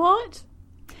 The what?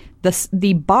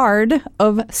 The Bard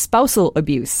of Spousal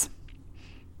Abuse.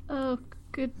 Oh,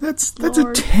 good. That's Lord.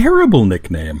 a terrible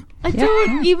nickname. I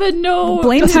don't even know.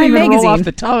 Blame Doesn't Time even roll magazine. off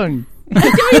the tongue. I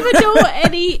don't even know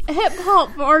any hip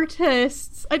hop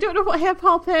artists. I don't know what hip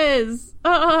hop is.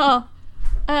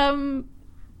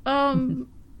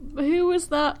 Who was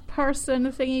that person?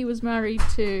 The thing he was married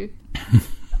to.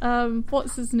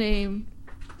 What's his name?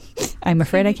 I'm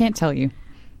afraid I can't tell you.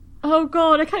 Oh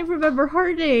God, I can't remember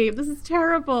her name. This is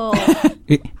terrible.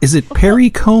 Is it Perry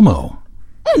Como?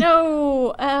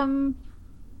 No.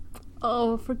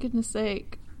 Oh, for goodness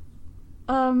sake.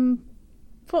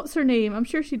 What's her name? I'm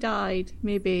sure she died.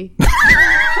 Maybe.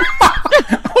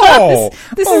 Oh,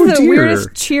 This is the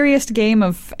weirdest, cheeriest game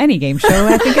of any game show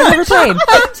I think I've ever played.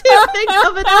 To think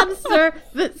of an answer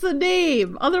that's a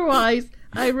name. Otherwise,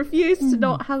 I refuse to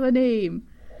not have a name.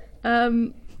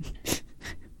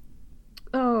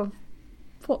 Oh,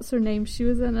 what's her name? She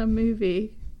was in a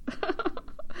movie.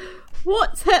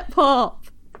 What's hip hop?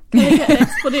 Can I get an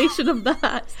explanation of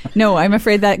that? No, I'm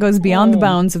afraid that goes beyond the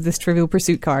bounds of this Trivial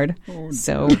Pursuit card.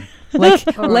 So, like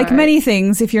right. many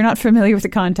things, if you're not familiar with the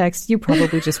context, you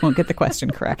probably just won't get the question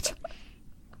correct.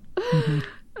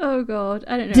 Oh God,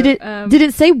 I don't know. did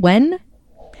it say when?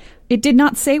 It did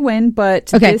not say when,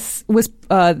 but Okay. this was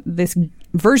this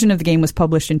version of the game was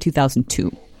published in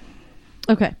 2002.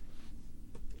 Okay.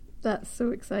 That's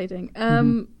so exciting.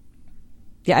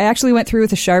 Yeah, I actually went through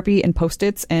with a Sharpie and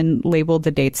Post-its and labeled the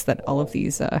dates that all of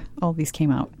these came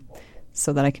out,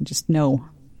 so that I can just know.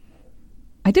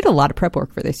 I did a lot of prep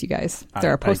work for this, you guys.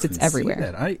 There are Post-its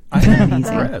everywhere. I am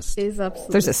impressed. Is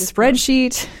absolutely. There's a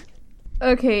spreadsheet.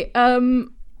 Okay.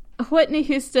 Whitney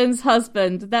Houston's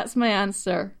husband. That's my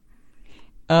answer.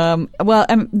 Well,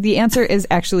 the answer is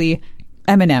actually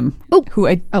Eminem, who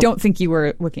I don't think you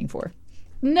were looking for.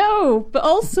 No, but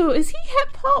also, is he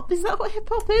hip hop? Is that what hip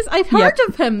hop is? I've heard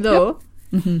of him though.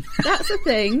 That's a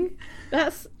thing.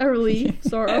 That's a relief,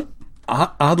 sort of.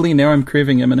 Oddly, now I'm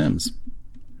craving M&Ms.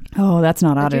 Oh, that's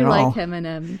not I odd do at all. like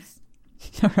M&Ms.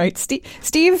 All right,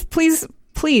 Steve,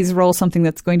 please roll something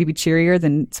that's going to be cheerier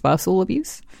than spousal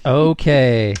abuse.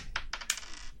 Okay.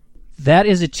 That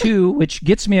is a 2, which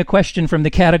gets me a question from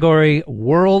the category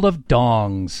World of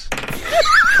Dongs.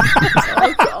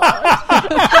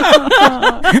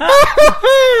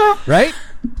 Right?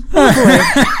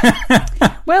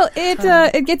 Well,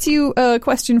 it gets you a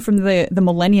question from the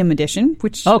Millennium Edition,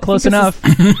 which Close enough.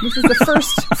 This is the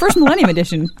first Millennium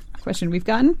Edition question we've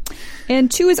gotten,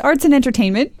 and 2 is arts and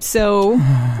entertainment. So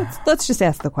let's just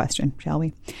ask the question, shall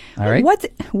we? All right.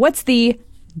 What's the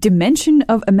dimension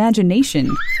of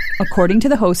imagination according to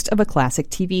the host of a classic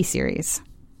TV series?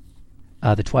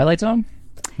 The Twilight Zone?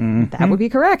 That would be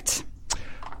correct.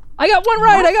 I got one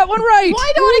right.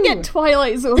 Why don't I get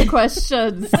Twilight Zone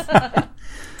questions?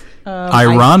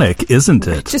 Ironic, isn't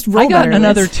it? Just roll I got better,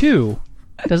 another Liz. 2.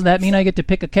 Does that mean I get to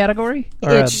pick a category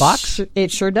or a box?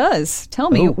 It sure does. Tell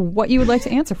me what you would like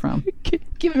to answer from.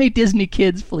 Give me Disney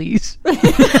Kids, please. I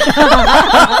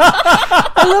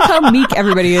love how meek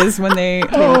everybody is when they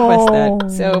request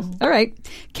that. So, all right.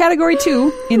 Category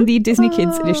 2 in the Disney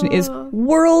Kids edition is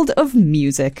World of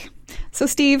Music. So,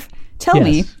 Steve, tell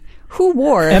me, who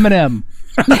wore... Eminem.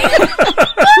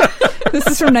 This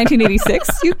is from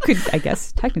 1986. You could, I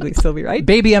guess, technically still be right.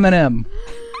 Baby Eminem.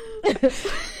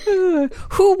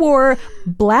 Who wore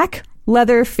black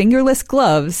leather fingerless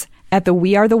gloves at the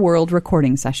We Are the World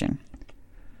recording session?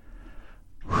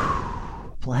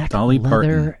 Black Dolly leather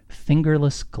Parton.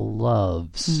 fingerless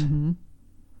gloves.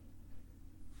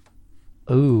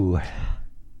 Ooh.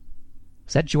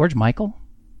 Is that George Michael?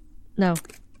 No.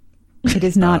 It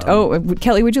is not.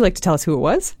 Kelly, would you like to tell us who it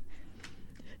was?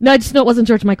 No, I just know it wasn't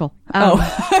George Michael.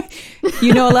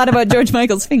 You know a lot about George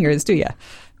Michael's fingers, do you?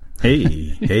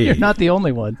 Hey. You're not the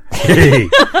only one. Hey.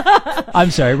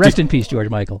 I'm sorry. Rest in peace, George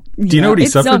Michael. Do you know what he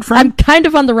suffered from? I'm kind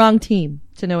of on the wrong team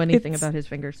to know anything about his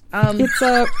fingers. It's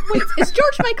Wait, is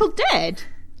George Michael dead?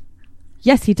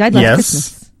 Yes, he died last Yes.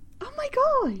 Christmas. Oh my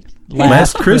god.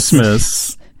 Last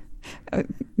Christmas.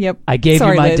 Yep. I gave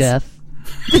Sorry, you my Liz. death.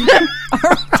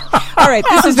 All right.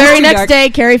 This The is very too next dark. day,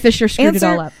 Carrie Fisher screwed it Answer-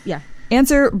 all up. Yeah.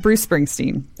 Answer Bruce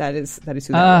Springsteen. That is who that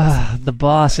was. The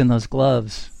boss in those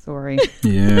gloves. Sorry.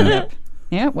 Yeah.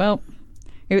 Yeah, well,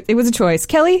 it was a choice.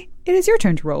 Kelly, it is your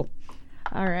turn to roll.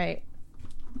 All right.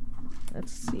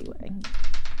 Let's see what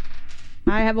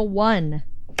I have a 1.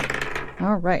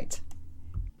 All right.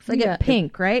 So I get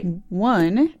pink, right?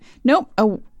 1. Nope. A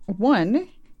 1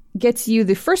 gets you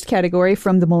the first category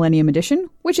from the Millennium Edition,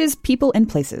 which is people and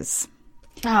places.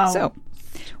 Oh. So,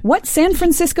 what San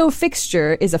Francisco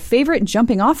fixture is a favorite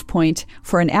jumping off point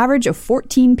for an average of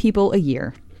 14 people a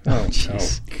year? Oh,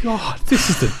 jeez. God, this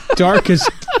is the darkest.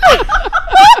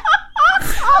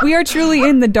 We are truly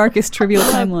in the darkest trivial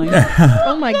timeline.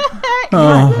 Oh my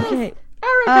god. Okay.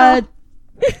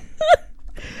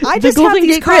 I just have Golden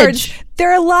these Gate cards. Bridge.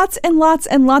 There are lots and lots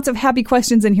and lots of happy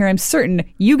questions in here. I'm certain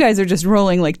you guys are just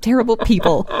rolling like terrible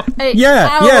people. It's Yeah,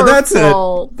 our that's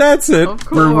fault. it. That's it.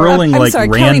 Of We're course. rolling I'm like sorry,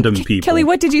 random Kelly, people. Kelly,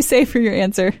 what did you say for your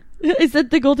answer? Is that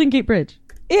the Golden Gate Bridge?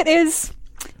 It is.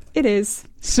 It is.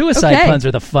 Suicide Okay. puns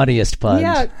are the funniest puns.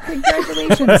 Yeah,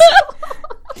 congratulations.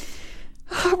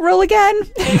 Roll again.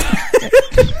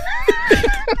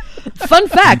 Fun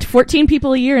fact, 14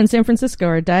 people a year in San Francisco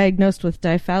are diagnosed with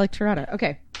diaphylic terata.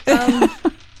 Okay.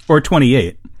 Or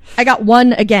 28. I got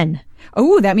 1 again.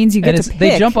 Oh, that means you And get to pick.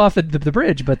 they jump off the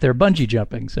bridge, but they're bungee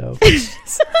jumping. So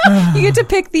You get to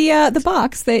pick the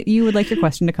box that you would like your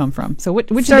question to come from. So which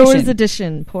Star edition? Wars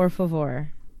edition, por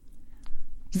favor.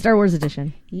 Star Wars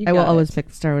edition. You I will got always it. pick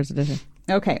the Star Wars edition.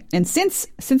 Okay, and since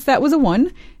that was a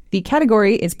 1, the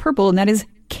category is purple, and that is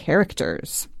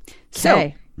characters.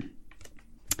 Okay. So,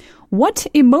 what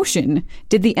emotion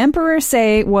did the Emperor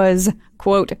say was,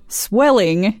 quote,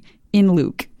 swelling in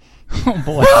Luke? oh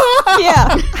boy. Yeah,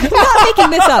 I'm not making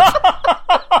this up.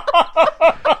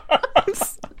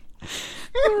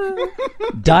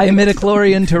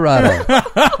 Dimidichlorian Tirado.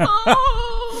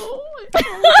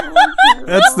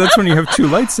 That's when you have 2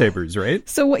 lightsabers, right?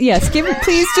 So yes,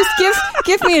 please just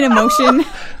give me an emotion.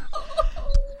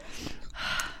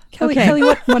 Kelly, Okay. Kelly,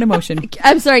 what emotion?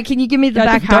 I'm sorry, can you give me the I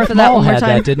back think half Darth of that Maul one more had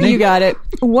time? that, didn't he? You got it.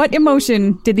 What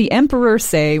emotion did the Emperor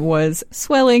say was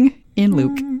swelling in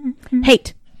Luke?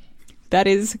 Hate. That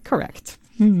is correct.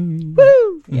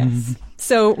 Woo! Yes.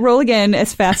 So roll again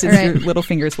as fast as All right. your little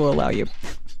fingers will allow you.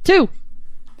 2.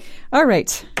 All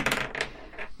right.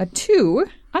 A 2.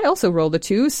 I also rolled a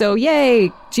 2, so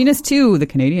yay! Genus 2, the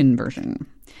Canadian version.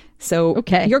 So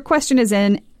Okay. your question is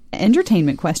an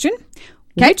entertainment question.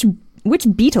 Okay. Which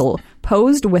Beatle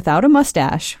posed without a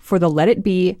mustache for the Let It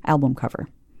Be album cover?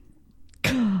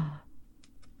 I'm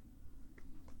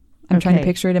trying to Okay.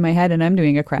 picture it in my head, and I'm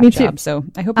doing a crap Me too. job, so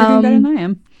I hope you're doing better than I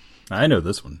am. I know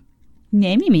this one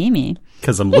Me.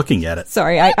 because I'm looking at it.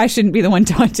 Sorry, I shouldn't be the one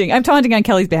taunting. I'm taunting on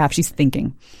Kelly's behalf. She's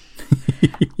thinking.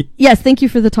 Yes, thank you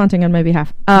for the taunting on my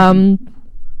behalf.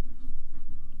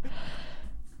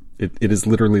 It is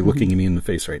literally looking me in the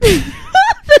face right now.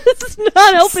 This is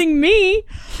not helping me.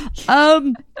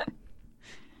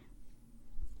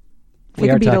 We With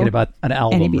are the talking Beatle. about an Any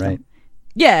album, Beatle. right?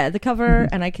 Yeah, the cover,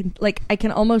 and I can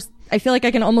almost, I feel like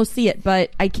I can almost see it,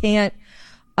 but I can't.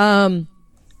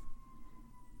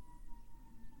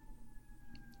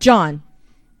 John.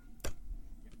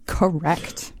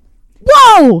 Correct.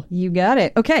 Whoa! You got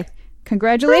it. Okay.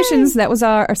 Congratulations. That was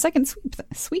our second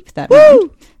sweep that Woo!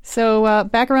 round. So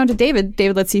back around to David.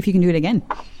 David, let's see if you can do it again.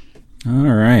 All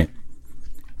right.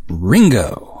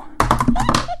 Ringo.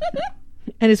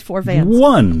 And his 4 vans.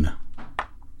 1.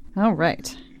 All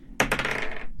right.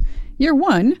 Year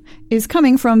 1 is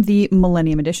coming from the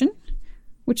Millennium Edition,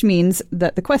 which means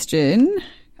that the question,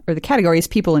 or the category, is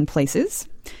people and places.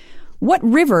 What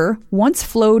river once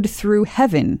flowed through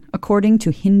heaven, according to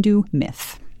Hindu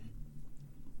myth?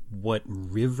 What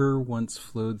river once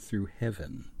flowed through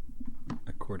heaven,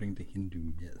 according to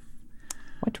Hindu myth?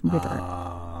 What river?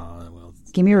 Well,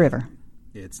 Give me a river.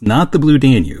 it's not the Blue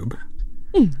Danube.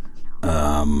 River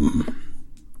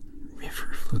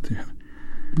flowed through heaven.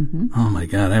 Oh my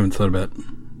God, I haven't thought about.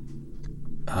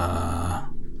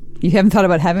 You haven't thought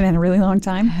about heaven in a really long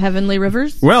time? Heavenly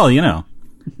rivers. Well,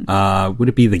 would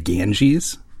it be the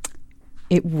Ganges?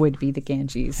 It would be the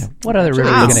Ganges. What other river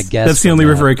are you going to guess? That's the from only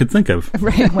that? river I could think of.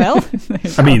 Right, well.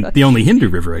 I mean, the only Hindu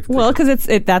river I could think Well, of.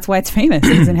 because that's why it's famous.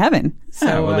 It's in heaven.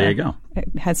 So well, there you go. It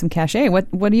had some cachet. What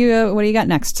do you got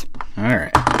next? All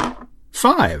right.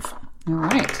 5. All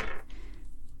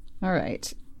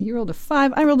right. You rolled a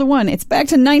 5. I rolled a 1. It's back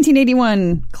to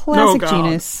 1981. Classic God.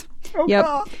 Genus. Oh, yep.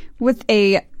 God. With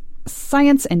a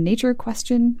science and nature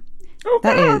question.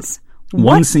 That is,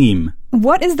 One seam.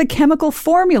 what is the chemical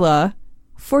formula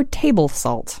for table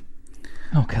salt?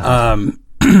 Oh, God.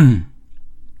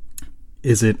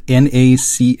 Is it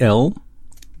NaCl?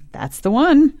 That's the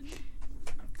one.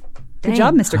 Good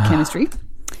job, Mr. Chemistry.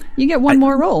 You get one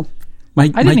more roll. My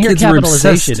I didn't hear kids were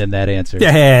capitalization obsessed. in that answer.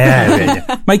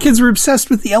 Yeah. My kids were obsessed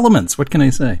with the elements. What can I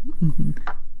say?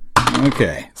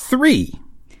 Okay. 3.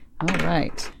 All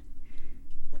right.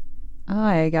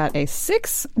 I got a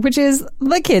 6, which is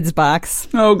the kids box.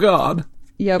 Oh, God.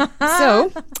 Yep.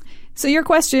 So your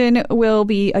question will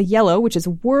be a yellow, which is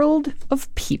world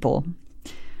of people.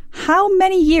 How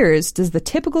many years does the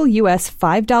typical U.S.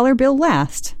 $5 bill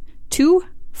last? 2,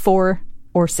 4,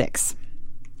 or 6?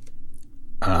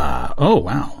 Oh,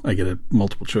 wow. I get a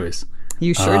multiple choice.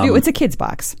 You sure do. It's a kids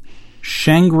box.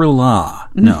 Shangri-La.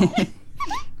 No.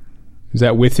 Is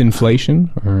that with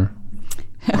inflation? Or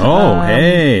Oh,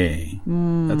 hey.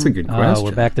 That's a good question.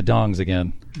 We're back to dongs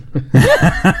again.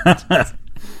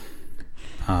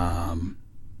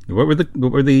 What were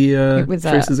the was,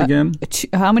 choices again?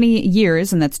 How many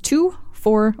years? And that's 2,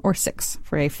 4, or 6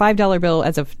 for a $5 bill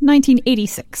as of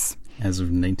 1986. As of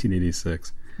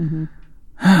 1986.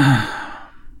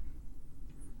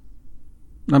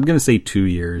 I'm going to say 2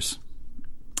 years.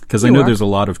 Because I You know are. there's a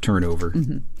lot of turnover.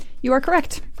 You are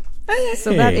correct.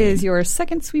 So that is your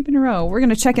second sweep in a row. We're going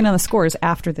to check in on the scores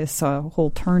after this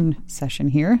whole turn session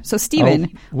here. So,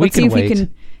 Stephen, we let's can see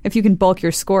if you can bulk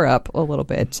your score up a little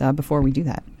bit before we do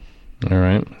that. all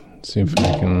right. Let's see if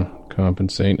I can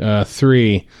compensate.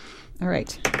 3. All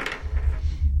right.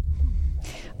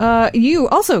 You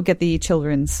also get the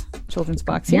children's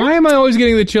box here. Why am I always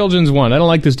getting the children's one? I don't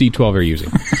like this D12 they're using.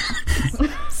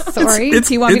 Sorry.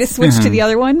 Do you want me to switch to the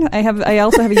other one? I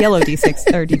also have a yellow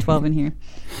D6 or D12 in here.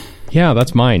 Yeah,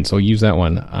 that's mine, so use that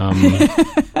one.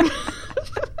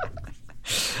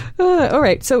 All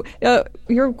right. So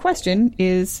your question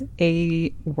is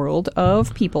a world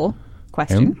of people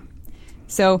question.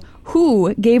 So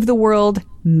who gave the world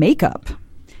makeup?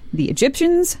 The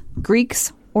Egyptians,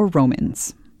 Greeks, or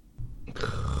Romans?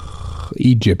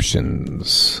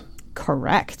 Egyptians.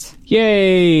 Correct.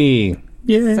 Yay!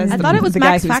 Yeah. Says I thought it was the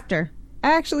guy Max who's Factor.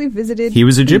 actually visited He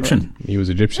was Egyptian. He was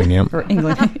Egyptian, yeah. or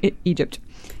England, Egypt.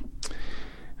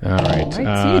 All right. All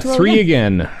right, see you 3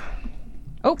 again.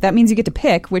 Oh, that means you get to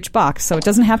pick which box, so it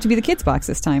doesn't have to be the kids' box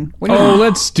this time. What do you Oh, think?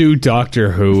 let's do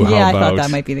Doctor Who. Yeah, How I about? thought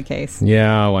that might be the case.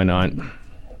 Yeah, why not?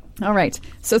 All right.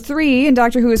 So 3 in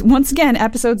Doctor Who is, once again,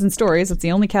 episodes and stories. It's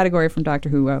the only category from Doctor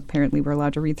Who apparently we're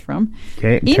allowed to read from.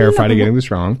 Okay, In- terrified of getting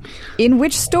this wrong. In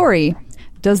which story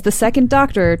does the second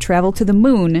Doctor travel to the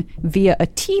moon via a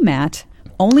tea-mat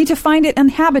only to find it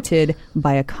inhabited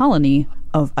by a colony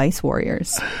of ice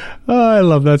warriors? Oh, I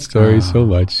love that story so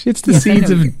much. It's the Yes, I seeds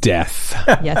know. of death.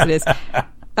 Yes, it is.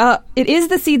 It is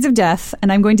the Seeds of Death,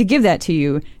 and I'm going to give that to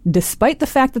you, despite the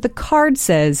fact that the card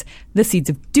says the Seeds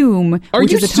of Doom, Are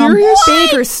which you is a Tom serious?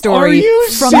 Baker Are story you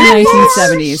from serious? the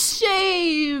 1970s.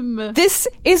 Shame. This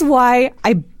is why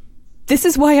I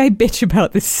bitch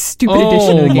about this stupid Oh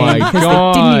edition of the game my because they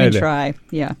didn't even God. try.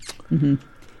 Yeah.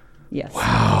 Yes.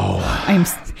 Wow.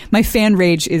 My fan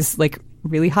rage is like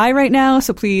really high right now,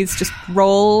 so please just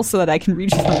roll so that I can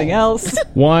read you something else.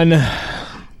 1.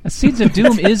 Seeds of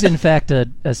Doom is, in fact, a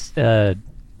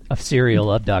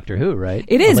serial of Doctor Who, right?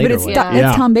 It A is, but later it's, one. it's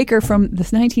Yeah. Tom Baker from the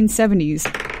 1970s,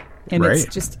 and Right.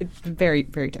 it's very,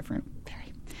 very different.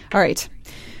 Very. All right.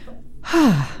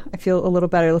 I feel a little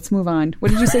better. Let's move on.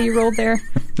 What did you say you rolled there?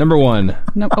 Number 1.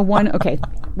 No, a 1. Okay.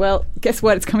 Well, guess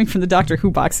what? It's coming from the Doctor Who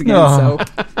box again. Oh.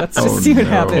 So let's just see what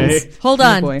happens. Hold Oh,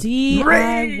 on. boy.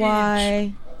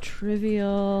 DIY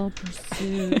Trivial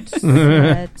Pursuit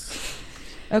set.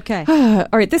 Okay. All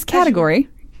right, this category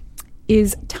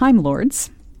is Time Lords.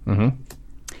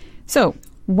 So,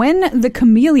 when the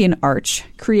Chameleon Arch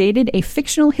created a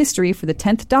fictional history for the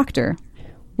 10th Doctor,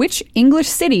 which English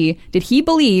city did he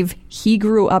believe he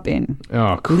grew up in?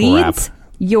 Oh, crap. Leeds,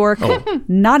 York,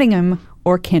 Nottingham,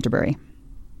 or Canterbury?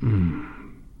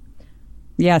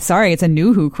 Yeah, sorry, it's a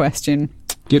New Who question.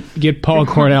 Get Paul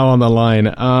Cornell on the line.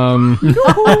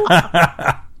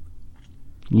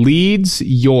 Leeds,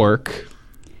 York,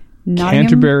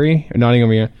 Nottingham,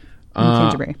 Nottingham, yeah. and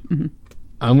Canterbury.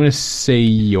 I'm going to say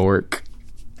York.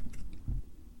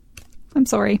 I'm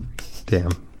sorry.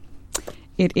 Damn.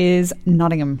 It is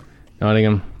Nottingham.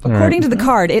 Nottingham. According to the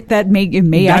card, it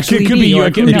may actually could be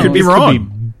York. Who It knows? could be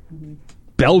wrong.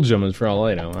 Belgium, is for all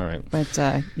I know. All right. But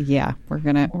yeah, we're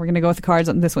gonna go with the cards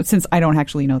on this one since I don't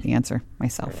actually know the answer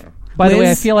myself. By the way, I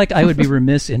Liz? feel like I would be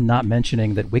remiss in not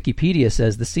mentioning that Wikipedia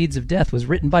says The Seeds of Death was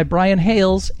written by Brian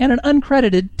Hales and an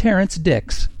uncredited Terrence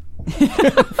Dix.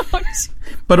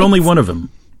 But only one of them.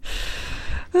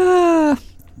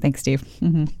 Thanks, Steve.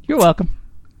 You're welcome.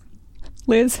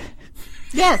 Liz,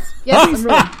 Yes, I'm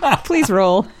rolling. please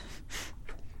roll.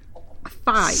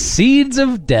 5. Seeds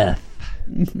of Death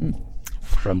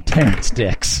from Terrence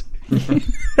Dix.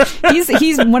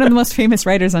 He's one of the most famous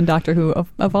writers on Doctor Who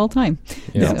of all time.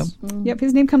 Yes. So, yep,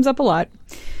 his name comes up a lot.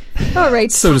 All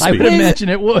right, So to I speak. would imagine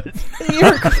it would.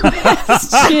 your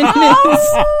question is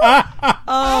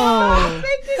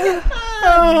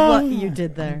What you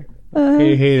did there. I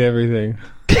hate everything.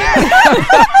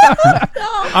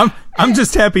 I'm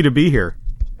just happy to be here.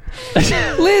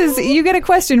 Liz. You get a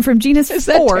question from Genus Is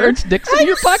that 4. Terrence Dix in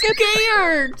your pocket?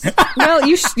 Scared. Well,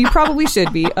 you probably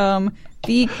should be.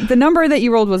 The number that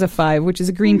you rolled was a 5, which is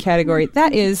a green category.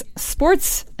 That is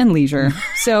sports and leisure.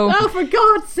 So Oh, for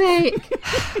God's sake!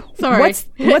 Sorry.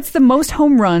 what's the most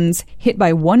home runs hit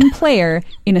by one player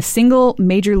in a single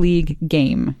major league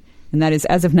game? And that is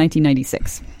as of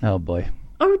 1996. Oh, boy.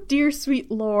 Oh dear, sweet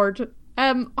Lord.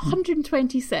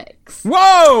 126.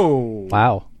 Whoa!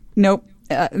 Wow. Nope.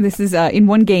 This is in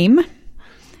one game.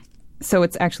 So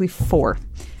it's actually 4.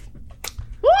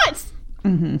 What?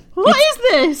 What is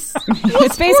this?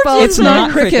 It's baseball. It's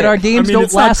not cricket. Our games I mean, don't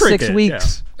it's not last 6 cricket,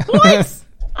 weeks. What?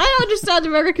 I don't understand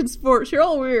American sports. You're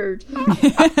all weird.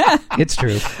 It's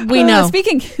true. We know.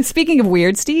 Speaking of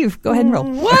weird, Steve, go ahead and roll.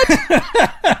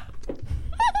 What?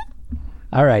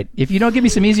 All right. If you don't give me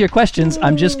some easier questions,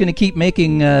 I'm just going to keep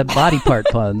making body part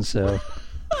puns. So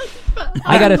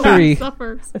I got a 3.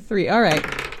 Suffers. A 3. All right.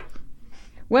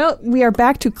 Well, we are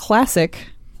back to classic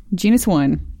Genus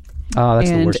 1. Oh, that's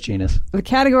the And- worst genus. The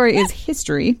category is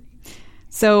history.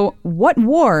 So, what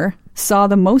war saw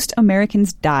the most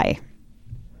Americans die?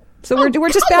 So we're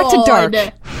just back to come dark.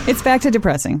 on. It's back to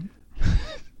depressing.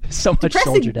 So much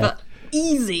soldier Depressing, death. but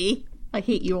easy. I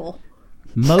hate you all.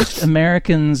 Most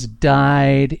Americans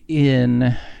died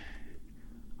in,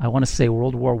 I want to say,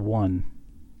 World War One.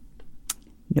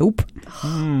 Nope.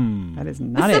 That is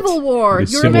not it. Civil War.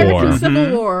 The Your Civil American War.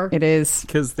 Civil War. It is.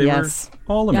 Because they Yes.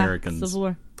 were all Yeah, Americans. Civil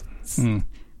War.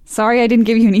 Sorry, I didn't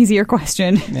give you an easier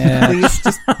question. Yeah. Please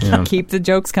just Yeah. keep the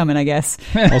jokes coming, I guess.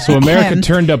 Also, America And-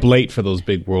 turned up late for those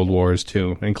big world wars,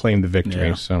 too, and claimed the victory.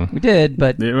 Yeah. So We did,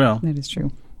 but Yeah, well, That is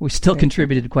true. we still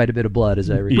contributed quite a bit of blood, as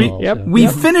I recall. yep. so. we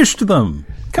finished them.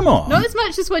 Come on. Not as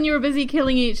much as when you were busy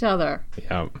killing each other.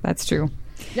 yeah. That's true.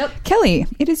 Yep. Kelly,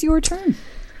 it is your turn.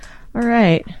 All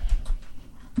right.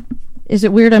 Is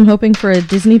it weird I'm hoping for a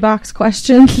Disney box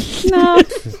question? No.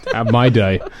 Have my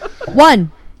day. 1.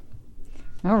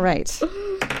 All right.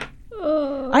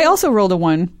 I also rolled a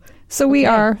 1. So we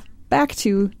are back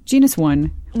to Genus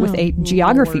 1 with a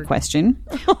geography Lord. question.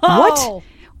 Oh.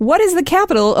 What is the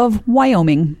capital of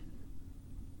Wyoming?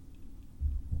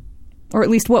 Or at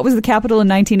least what was the capital in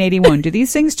 1981? Do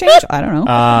these things change? I don't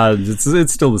know.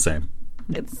 It's still the same.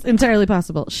 It's entirely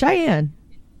possible. Cheyenne.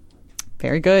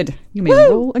 Very good. You may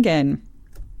roll again.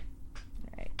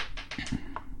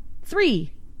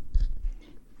 3.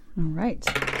 All right.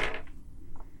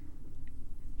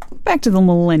 Back to the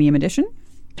Millennium Edition.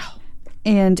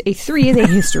 And a 3 is a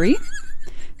history.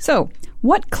 So,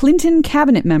 what Clinton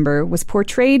cabinet member was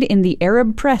portrayed in the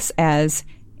Arab press as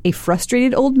a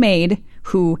frustrated old maid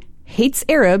who hates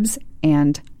Arabs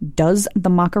and does the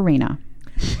Macarena?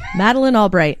 Madeleine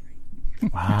Albright.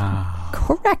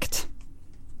 Correct.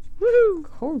 Woohoo.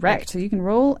 Correct. So you can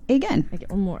roll again. I get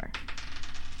one more.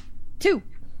 2.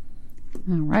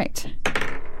 All right.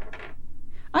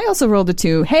 I also rolled a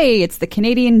 2. Hey, it's the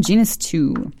Canadian Genus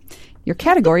 2. Your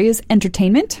category is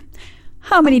entertainment.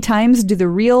 How many times do the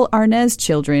real Arnaz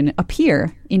children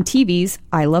appear in TV's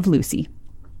I Love Lucy?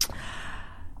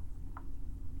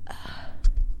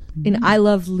 in I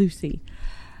Love Lucy.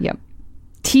 Yep.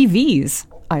 TV's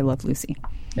I Love Lucy.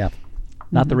 Yeah.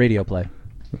 Not the radio play.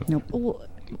 Nope.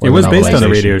 It was based on a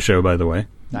novelization. radio show, by the way.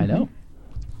 I know.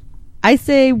 I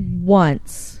say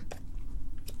once.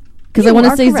 Because I You want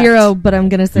to are say correct. 0, but I'm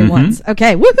going to say once.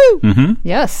 Okay, woohoo!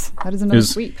 Yes, that is It another was,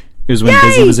 sweep. it was when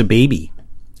Busy was a baby,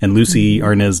 and Lucy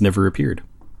Arnaz never appeared.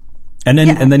 And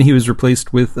then he was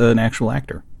replaced with an actual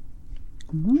actor.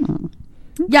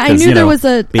 Yeah, I 'Cause, knew you there know, was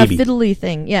a baby. fiddly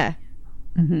thing. Yeah.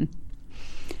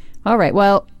 All right.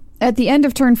 Well, at the end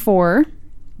of turn 4,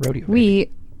 Rodeo.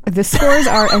 baby. the scores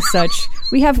are as such.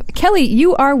 We have Kelly,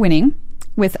 you are winning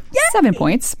with 7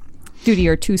 points due to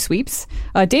your 2 sweeps.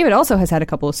 David also has had a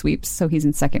couple of sweeps, so he's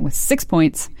in second with 6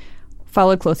 points,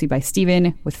 followed closely by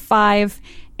Steven with 5.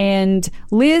 And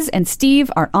Liz and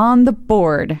Steve are on the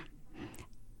board.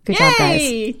 Good job,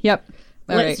 Yay! guys. Yep.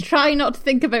 All Let's right. try not to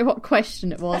think about what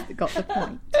question it was that got the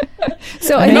point.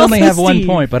 So I and may only also have 1 Steve.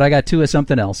 point, but I got 2 of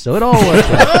something else, so it all works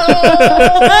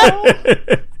out.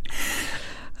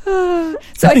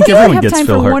 So I think think we everyone have gets time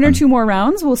Phil for 1 or Hartman. 2 more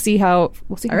rounds. We'll see how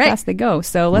right. fast they go.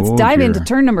 So let's Oh, dive dear. into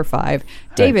turn number 5.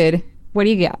 David, what do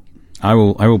you got? I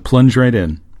will plunge right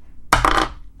in.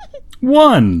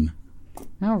 1.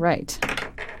 All right.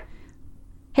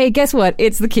 Hey, guess what?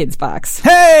 It's the kids box.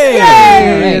 Hey!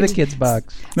 Hey, right. the kids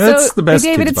box. That's So, the best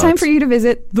David, kids it's time box. for you to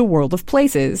visit the world of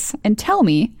places and tell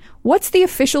me, what's the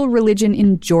official religion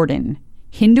in Jordan?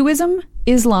 Hinduism,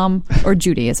 Islam, or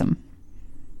Judaism?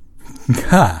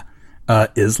 Ha.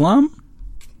 Islam?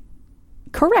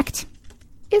 Correct.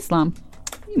 Islam.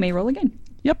 You may roll again.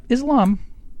 Yep, Islam.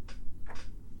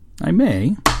 I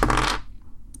may.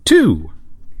 2.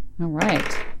 All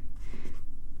right.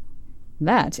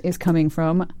 That is coming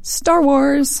from Star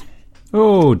Wars.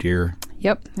 Oh, dear.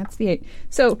 Yep, that's the 8.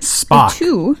 So Spock. the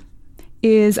 2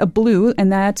 is a blue,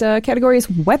 and that category is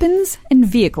weapons and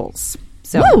vehicles.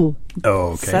 So Ooh. Oh,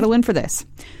 okay. settle in for this.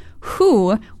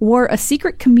 Who wore a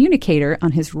secret communicator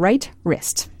on his right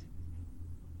wrist?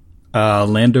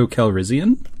 Lando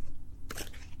Calrissian?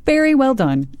 Very well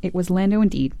done. It was Lando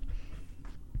indeed.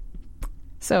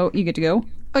 So you get to go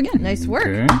again. Nice work.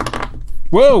 Okay.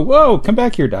 Whoa, come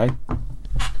back here, Die.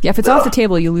 Yeah, if it's off the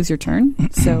table, you lose your turn.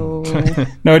 So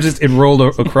No, it rolled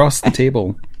across the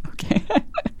table. okay.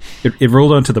 It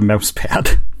rolled onto the mouse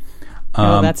pad.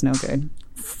 Oh, that's no good.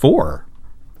 4.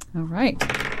 All right.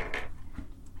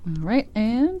 All right,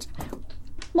 and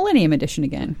Millennium Edition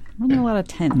again. Running a lot of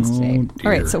 10s today. dear.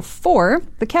 All right, so 4,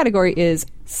 the category is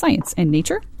science and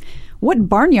nature. What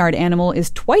barnyard animal is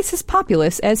twice as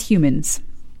populous as humans?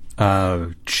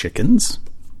 Chickens?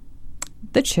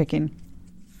 The chicken.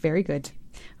 Very good.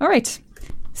 All right,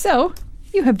 so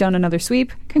you have done another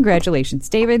sweep. Congratulations,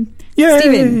 David. Yay!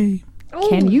 Steven,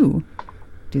 can you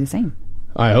do the same?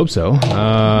 I hope so.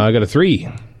 I got a 3.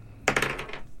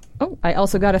 Oh, I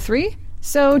also got a 3.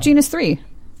 So Gina's 3.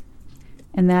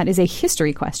 And that is a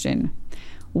history question.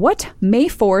 What May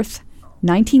 4th,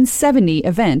 1970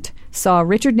 event saw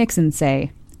Richard Nixon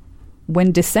say,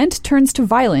 "When dissent turns to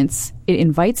violence, it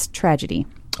invites tragedy"?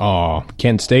 Oh,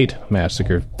 Kent State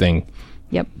massacre thing.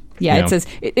 Yep. Yeah, Yeah.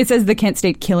 it says the Kent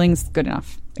State killings. Good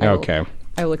enough. Okay.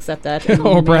 I will accept that.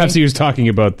 Or perhaps he was talking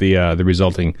about the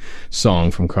resulting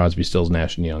song from Crosby, Stills,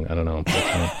 Nash and Young. I don't know.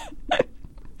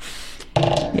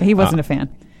 Yeah, he wasn't a fan.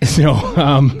 So,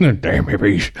 damn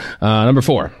baby. Number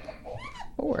 4.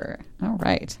 4. All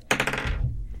right.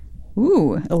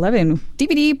 Ooh, 11.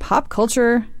 DVD Pop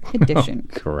Culture Edition.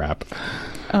 Crap.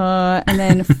 And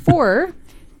then 4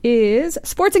 is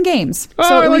sports and games.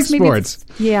 Oh, I at like least maybe sports.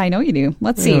 Yeah, I know you do.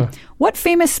 Let's see. What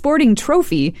famous sporting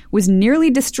trophy was nearly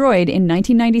destroyed in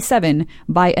 1997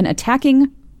 by an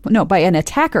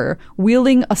attacker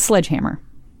wielding a sledgehammer?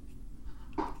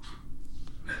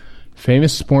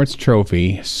 Famous sports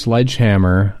trophy,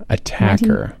 sledgehammer,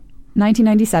 attacker.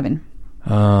 1997.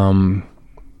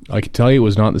 I can tell you it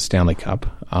was not the Stanley Cup.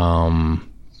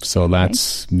 So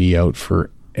that's me out for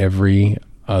every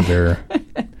other.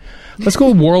 Let's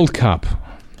go World Cup.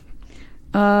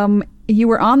 You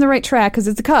were on the right track because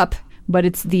it's a cup, but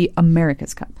it's the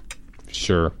America's Cup.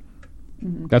 Sure.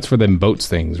 That's for them boats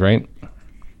things, right?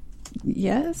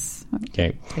 Yes.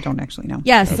 Okay. I don't actually know.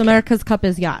 Yes, America's Cup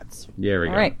is yachts. There we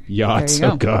All right. Yachts. There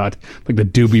you Oh, go. God. Like the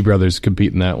Doobie Brothers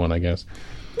compete in that one, I guess.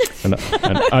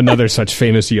 Another such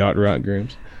famous yacht rock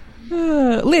groups.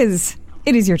 Liz,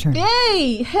 it is your turn.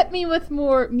 Yay! Hit me with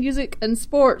more music and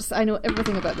sports. I know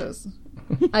everything about those.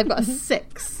 I've got a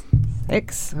 6.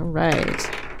 6. All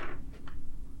right.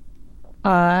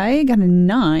 I got a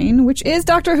 9, which is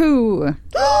Doctor Who.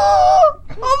 Oh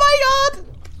my god!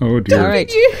 Oh, dear. All right.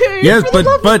 New Who! Yes, for the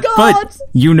love but of God!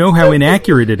 you know how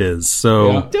inaccurate it is,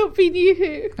 so... Yeah. Don't be New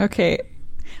Who. Okay.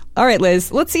 All right,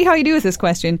 Liz. Let's see how you do with this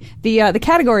question. The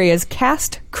category is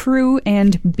cast, crew,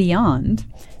 and beyond.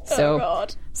 So,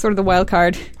 God. sort of the wild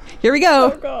card. Here we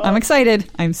go. God. I'm excited.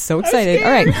 I'm so excited.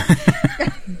 All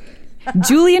right.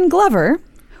 Julian Glover,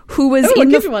 who was Oh, a in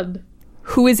good the one.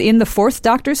 who is in the Fourth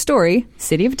Doctor story,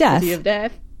 City of Death, City of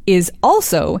Death. is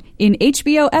also in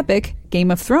HBO epic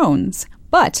Game of Thrones.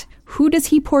 But who does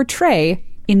he portray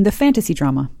in the fantasy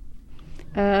drama?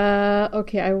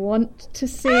 Okay, I want to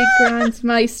say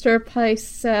Grandmeister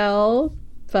Pycelle,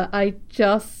 but I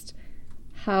just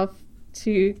have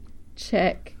to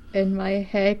check in my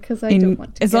head because I don't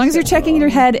want to. As long as you're checking in your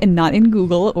wrong. head and not in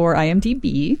Google or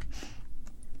IMDb.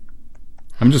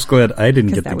 I'm just glad I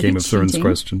didn't 'Cause get that the would Game be of Thrones cheating.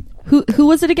 question. Who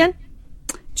was it again?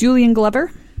 Julian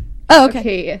Glover. Oh,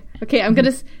 okay. Okay, I'm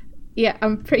gonna. Yeah,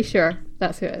 I'm pretty sure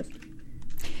that's who it is.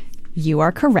 You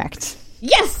are correct.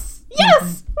 Yes!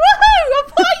 Yes! Woohoo!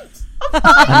 A point!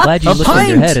 I'm glad you A looked in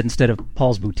your pint! head instead of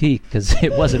Paul's Boutique because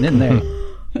it wasn't in there.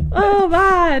 Oh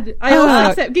man! I also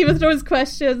accept Game of Thrones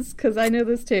questions because I know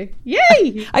those too.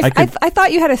 Yay! I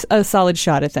thought you had a solid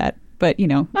shot at that, but you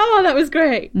know, Oh, that was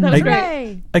great. That was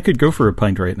great. I could go for a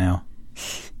pint right now.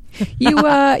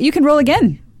 you can roll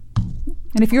again,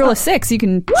 and if you roll a 6, you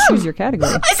can choose your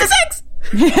category. It's a 6!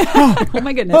 Oh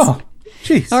my goodness! Oh,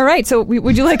 jeez. All right, so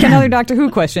would you like another Doctor Who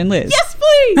question, Liz? Yes,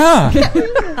 please! Ah, That's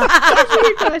a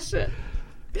good question.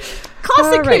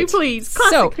 Classic All right. Who, please.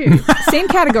 So, Classic Who. same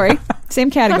category,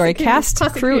 Classic Who. cast,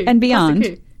 Classic crew, Who. and beyond.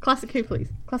 Classic Who. Classic Who, please.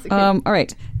 Classic Who. All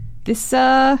right, this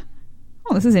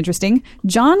this is interesting.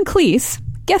 John Cleese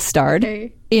guest starred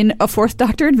Okay. in a Fourth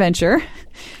Doctor adventure.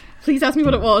 Please ask me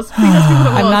what it was. Please ask me what it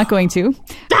was. I'm not going to.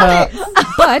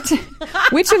 But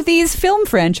which of these film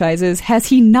franchises has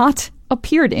he not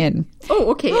appeared in? Oh,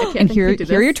 okay. Okay. And I here can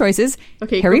do are your this. choices: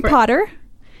 Okay, Harry go for it. Potter,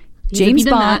 He's James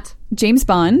been in Bond, that. James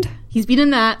Bond, He's been in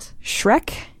that.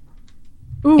 Shrek,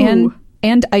 Ooh.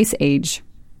 and Ice Age.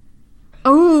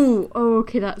 Oh,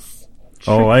 okay. That's.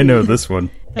 oh, I know this one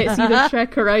It's either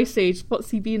Shrek or Ice Age. What's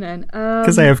he been in?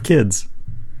 because I have kids.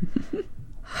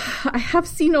 I have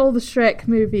seen all the Shrek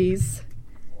movies.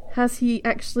 Has he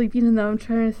actually been in them? I'm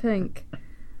trying to think.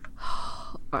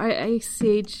 Ice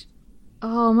Age.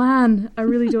 Oh man, I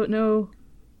really don't know.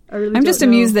 I'm just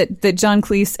amused that John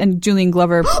Cleese and Julian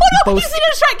Glover Oh no, both. he's been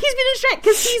in Shrek. He's been in Shrek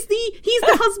because he's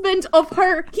the husband of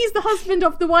her. He's the husband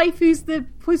of the wife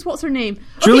who's what's her name?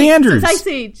 Julie So Andrews. it's Ice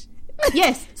Age.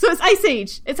 Yes, so it's Ice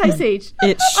Age. It's Ice Age.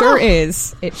 It sure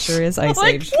is. It sure is Ice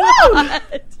Age. Woo!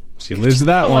 She lives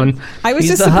that one. I was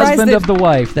He's just the surprised husband that of the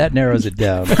wife. That narrows it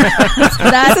down.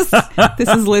 this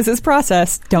is Liz's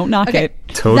process. Don't knock it.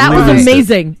 Totally That was missed it.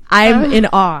 amazing. I'm in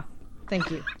awe. Thank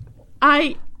you.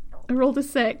 I rolled a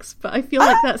 6, but I feel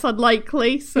like that's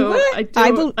unlikely. So I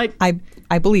I, don't.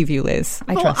 I believe you, Liz.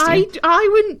 I well, trust you. I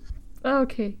wouldn't.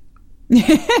 Okay.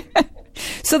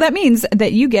 So that means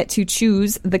that you get to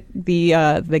choose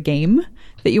the game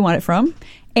that you want it from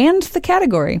and the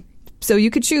category. So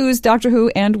you could choose Doctor Who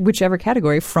and whichever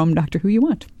category from Doctor Who you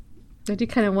want. I do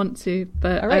kind of want to,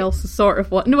 but All right. I also sort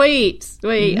of want. No, wait.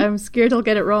 I'm scared I'll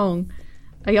get it wrong.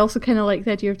 I also kind of like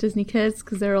the idea of Disney Kids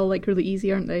because they're all like really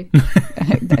easy, aren't they?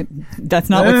 That's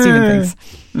not what Steven thinks.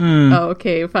 Oh,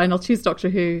 okay, fine. I'll choose Doctor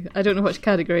Who. I don't know which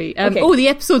category. Okay. Oh, the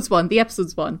episodes one. The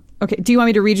episodes one. Okay, do you want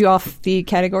me to read you off the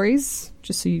categories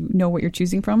just so you know what you're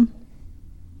choosing from?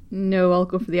 No, I'll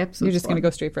go for the episodes. You're just going to one. go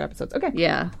straight for episodes. Okay.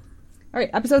 Yeah. All right,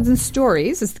 episodes and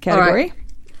stories is the All category. right.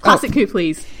 Classic Who,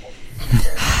 please.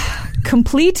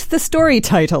 Complete the story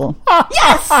title.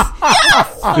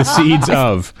 The seeds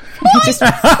of. Just,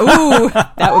 ooh,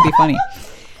 that would be funny.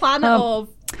 Planet of.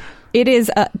 It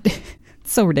is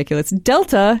so ridiculous.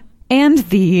 Delta and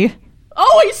the.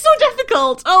 Oh, it's so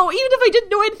difficult. Oh, even if I didn't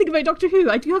know anything about Doctor Who,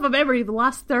 I do have a memory of the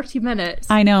last 30 minutes.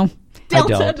 I know. Delta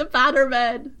don't. and the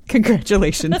Bannermen.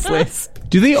 Congratulations, Liz.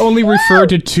 Do they only refer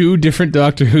to 2 different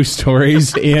Doctor Who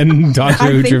stories in Doctor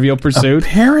Who think- Trivial Pursuit?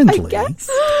 Apparently. Yes.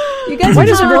 You guys Why are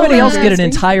does just everybody rolling else your get an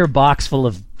eyes. entire box full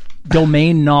of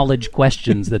domain knowledge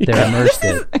questions that they're immersed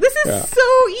in? This is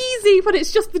so easy, but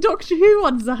it's just the Doctor Who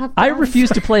ones I have. I to refuse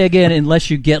to play again unless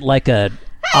you get like a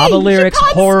Hey, ABBA lyrics,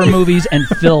 Japanski! horror movies, and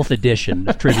filth edition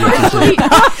of Trivia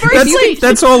Pursuit.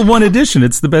 That's all one edition.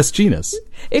 It's the best genus.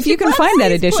 If you can find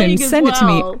that Japanski's edition, playing as send it to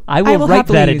me. well. I will write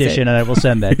happily that use it. edition and I will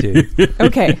send that to you.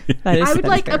 Okay. That is, I would that is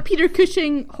like fair. a Peter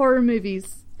Cushing horror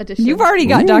movies edition. You've already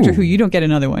got Ooh. Doctor Who. You don't get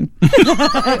another one.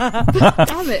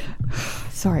 Damn it.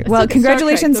 Sorry. still Well, get Star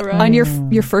congratulations Trek, though, right? on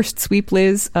your first sweep,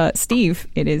 Liz. Steve,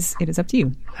 it is up to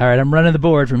you. All right, I'm running the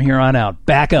board from here on out.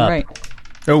 Back up. All right.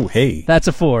 Oh, hey. That's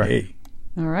a 4. Hey.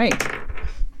 All right.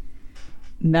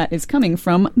 And that is coming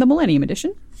from the Millennium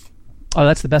Edition. Oh,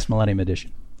 that's the best Millennium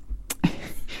Edition.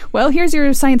 Well, here's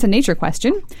your science and nature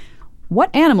question.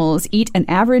 What animals eat an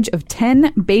average of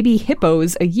 10 baby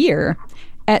hippos a year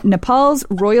at Nepal's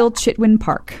Royal Chitwan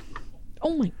Park?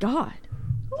 Oh my god.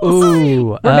 Ooh.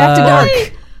 We're back to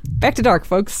dark. Back to dark,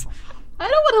 folks. I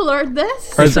don't want to learn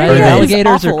this. It's Are either they-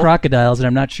 alligators or awful. crocodiles, and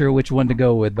I'm not sure which one to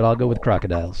go with, but I'll go with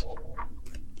crocodiles.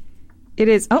 It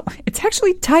is. Oh, it's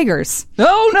actually tigers.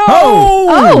 Oh, no!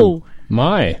 Oh!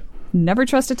 My. Never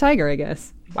trust a tiger, I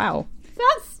guess. Wow.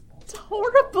 That's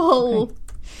horrible.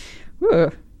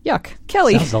 Ugh, yuck.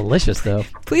 Kelly, Sounds delicious, though.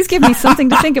 please give me something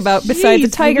to think about besides a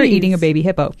Jeez tiger Louise. eating a baby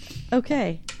hippo.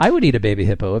 Okay. I would eat a baby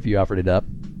hippo if you offered it up.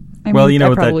 I Well, mean, you know I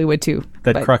what that- probably would too.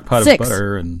 That but crock pot of 6.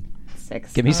 butter and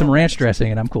 6. Give me some ranch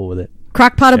dressing, and I'm cool with it.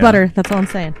 Crock pot of Yeah. butter. That's all I'm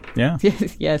saying. yeah.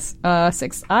 Yes.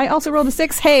 6. I also rolled a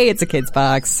 6. Hey, it's a kid's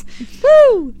box.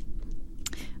 Woo!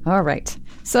 All right.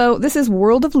 So this is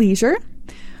World of Leisure.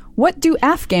 What do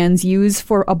Afghans use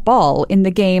for a ball in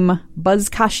the game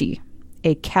Buzkashi?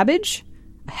 A cabbage,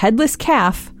 a headless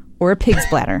calf, or a pig's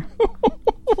bladder?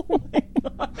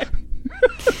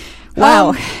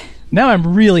 Wow. Now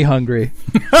I'm really hungry.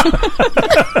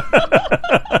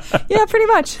 Yeah, pretty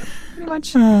much. Pretty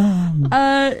much.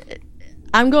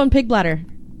 I'm going pig bladder.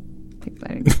 Pig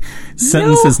bladder.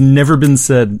 Sentence has never been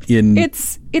said in.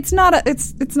 It's not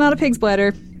a pig's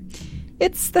bladder.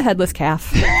 It's the headless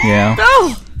calf. Yeah.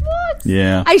 Oh!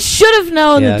 Yeah. I should have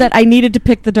known Yeah. that I needed to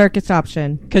pick the darkest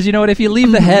option. Because you know what? If you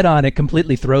leave the head on, it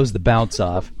completely throws the bounce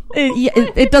off.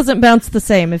 It doesn't bounce the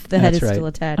same if the head That's is right. still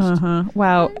attached.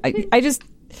 Wow. I just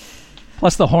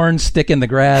Plus the horns stick in the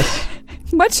grass.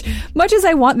 much as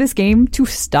I want this game to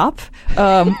stop,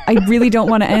 I really don't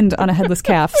want to end on a headless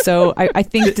calf. So I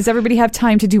think, does everybody have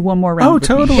time to do one more round? Oh, with me?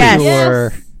 totally. Yes.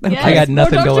 Sure. Yes. I got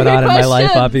nothing More going Dr. on in my Who life,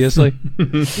 questions. obviously.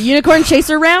 The unicorn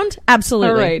chaser round? Absolutely.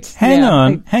 All right. Hang Yeah,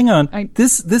 on. Hang on. I-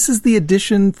 This is the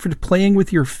addition for playing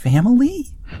with your family?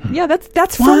 Yeah,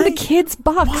 that's Why? from the kids'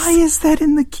 box. Why is that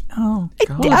in the. Oh,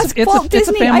 God. That's It's a- Walt it's a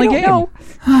Disney. family I don't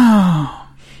game. know.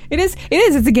 It is.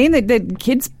 It's a game that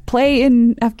kids play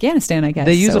in Afghanistan, I guess.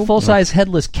 They use so. a full-size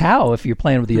headless cow if you're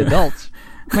playing with the adults.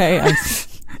 Right,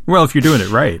 Well, if you're doing it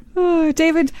right.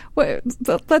 David,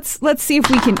 let's see if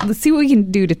we can. Let's see what we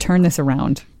can do to turn this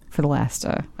around for the last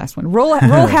one. Roll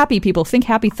happy, people. Think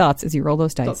happy thoughts as you roll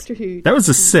those dice. Doctor Who. That was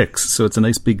a 6, so it's a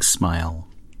nice big smile.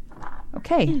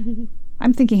 Okay,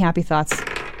 I'm thinking happy thoughts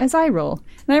as I roll,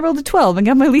 and I rolled a 12 and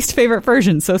got my least favorite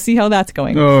version. So see how that's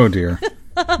going. Oh, dear.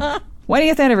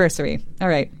 20th anniversary. All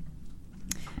right.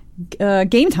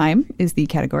 Game time is the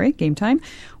category. Game time.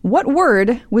 What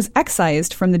word was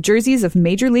excised from the jerseys of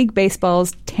Major League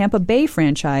Baseball's Tampa Bay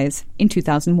franchise in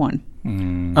 2001?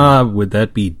 Would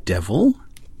that be devil?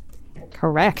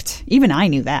 Correct. Even I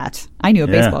knew that. I knew a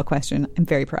Yeah. baseball question. I'm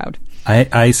very proud.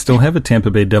 I still have a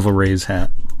Tampa Bay Devil Rays hat.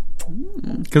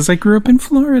 Because I grew up in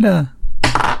Florida.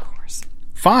 Of course.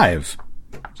 5.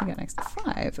 What you got next?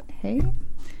 5. Hey.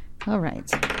 All right.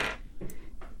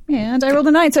 And I rolled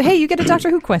a 9. So, hey, you get a Doctor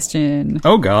Who question.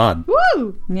 Oh, God.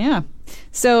 Woo! Yeah.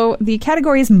 So the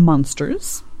category is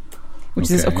monsters,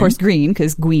 which is, of Okay. course, green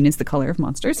because green is the color of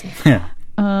monsters. Yeah.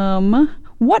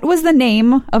 What was the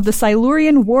name of the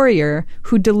Silurian warrior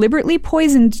who deliberately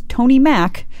poisoned Tony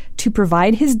Mack to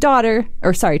provoke his daughter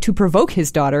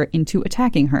into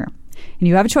attacking her? And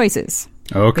you have choices.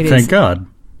 Okay, It thank is- God.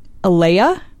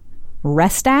 Alea,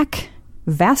 Restak,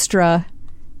 Vastra,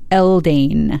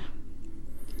 Eldane.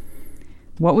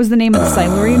 What was the name of the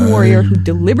Silurian warrior who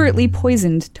deliberately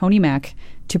poisoned Tony Mack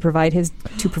to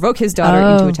provoke his daughter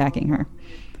into attacking her?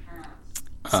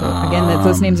 So again,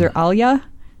 those names are Alia,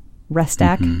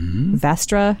 Restak,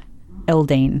 Vastra,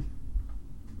 Eldane.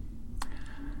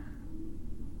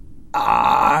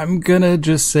 I'm gonna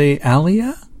just say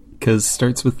Alia, because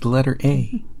starts with the letter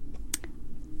A.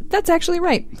 That's actually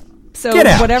right. So Get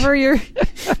out. whatever your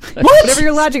whatever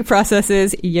your logic process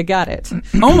is, you got it.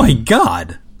 Oh my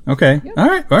God. Okay. All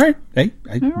right. Hey,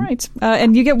 All right,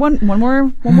 and you get one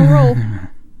more roll.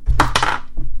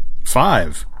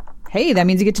 5. Hey, that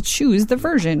means you get to choose the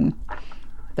version.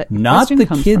 That Not question the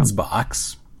comes kids from.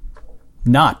 box.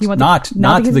 Not You want not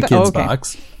the kids okay.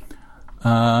 box.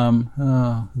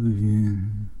 Oh,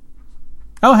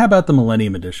 how about the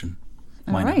Millennium Edition?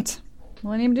 All Why not? right,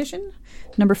 Millennium Edition.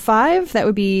 Number 5, that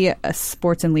would be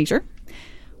sports and leisure.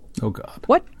 Oh God.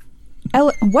 What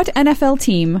NFL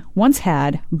team once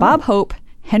had Bob Hope,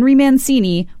 Henry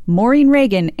Mancini, Maureen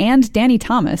Reagan, and Danny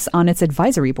Thomas on its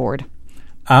advisory board?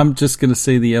 I'm just gonna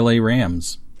say the LA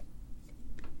Rams,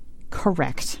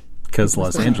 Correct. because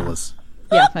Los Angeles.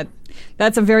 Yeah,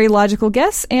 that's a very logical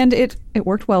guess, and it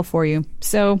worked well for you.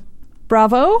 So,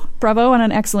 bravo on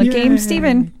an excellent game.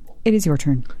 Stephen, it is your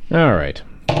turn. All right.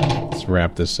 Let's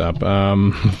wrap this up.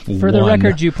 For the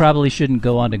record, you probably shouldn't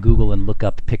go onto Google and look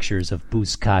up pictures of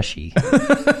buzkashi.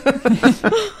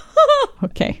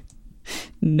 Okay.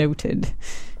 Noted.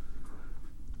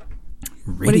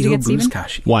 Radio did you get, Steven?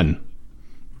 Buzkashi. 1.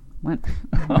 All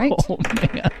right. Oh,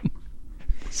 man.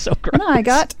 So gross. And I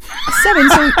got 7.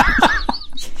 So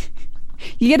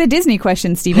you get a Disney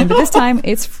question, Stephen, but this time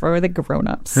it's for the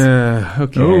grown-ups.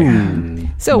 Okay.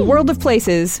 So, World of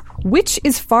Places, which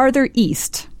is farther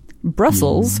east,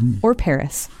 Brussels or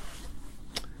Paris?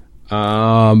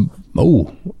 It's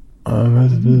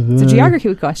It's a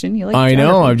geography question. You like I know.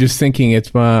 geography. I'm just thinking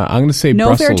it's I'm going to say No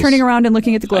Brussels. fair turning around and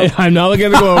looking at the globe. I'm not looking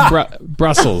at the globe.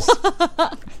 Brussels.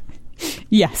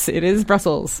 Yes, it is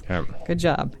Brussels. Okay. Good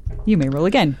job. You may roll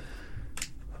again.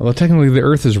 Although technically the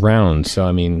Earth is round, so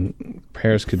I mean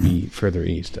Paris could be further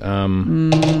east.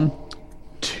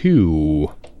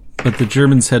 2. But the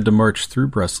Germans had to march through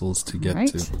Brussels to get Right.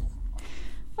 to.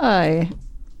 I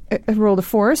rolled a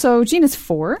 4, so Gina's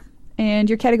 4. And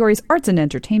your category is arts and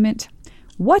entertainment.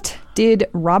 What did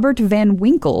Robert Van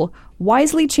Winkle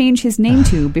wisely change his name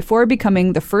to before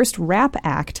becoming the first rap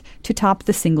act to top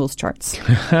the singles charts?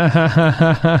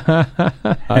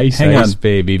 Ice, Hang ice, on.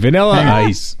 baby. Vanilla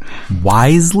ice.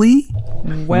 Wisely?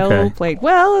 Well Okay. played.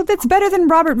 Well, that's better than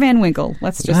Robert Van Winkle.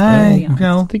 Let's just be honest.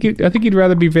 Well, I think you'd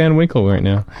rather be Van Winkle right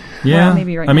now. yeah. Well,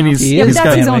 maybe right I mean, now. he's, Yeah, he's that's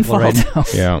got his own Winkle right fault.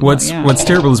 now. Yeah. What's yeah. what's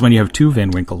terrible is when you have 2 Van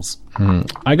Winkles.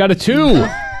 I got a 2,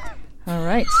 All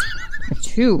right.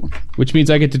 2. which means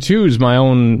I get to choose my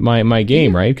own my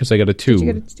game, right? Because I got a 2.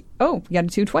 You got you got a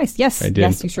 2 twice. Yes. I did.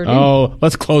 Yes, you sure did. Oh,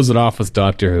 let's close it off with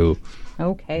Doctor Who.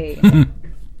 Okay.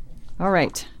 All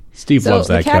right. Steve So loves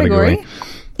the that category category.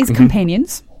 is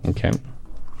companions. Okay.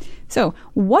 So,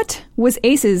 what was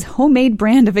Ace's homemade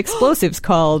brand of explosives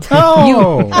called?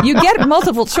 Oh! You get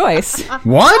multiple choice.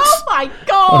 What? Oh my Oh,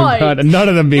 god! God. None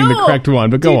of them being the correct one,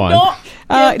 but go on.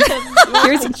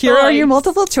 Here are your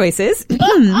multiple choices.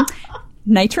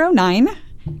 Nitro 9,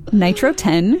 Nitro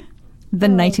 10, the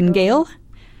Nightingale,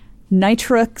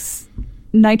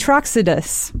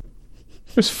 Nitroxidus.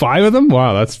 There's 5 of them?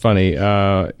 Wow, that's funny.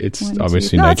 It's 1, 2.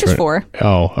 obviously No, nitro. it's just 4.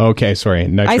 Oh, okay. Sorry.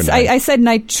 Nitro 9. I said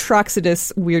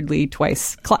nitroxidus weirdly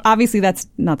twice. Obviously, that's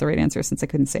not the right answer since I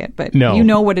couldn't say it, but No. you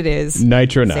know what it is.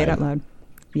 Nitro Say it 9. out loud.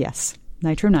 Yes,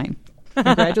 Nitro 9.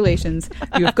 Congratulations.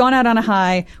 You have gone out on a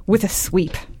high with a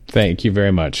sweep. Thank you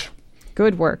very much.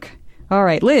 Good work. All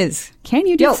right, Liz, can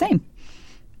you do Yo. the same?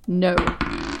 No.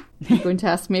 You're going to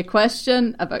ask me a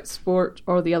question about sport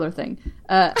or the other thing.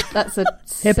 That's a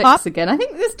 6 Hip-hop? again. I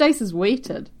think this dice is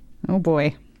weighted. Oh,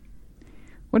 boy.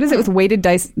 What is it with weighted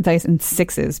dice and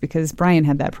 6s? Because Brian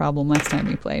had that problem last time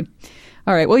we played.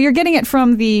 All right, well, you're getting it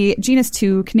from the Genus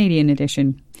 2 Canadian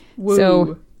edition.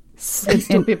 Whoa. So, Please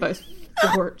don't be about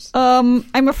sports.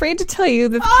 I'm afraid to tell you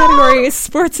that the category is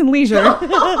sports and leisure.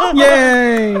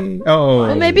 Yay! Oh.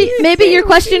 Well, maybe your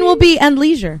question will be and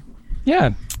leisure.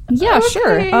 Yeah, Yeah,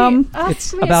 sure. Ask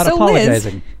it's me. about so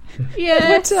apologizing.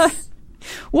 Yes.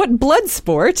 What blood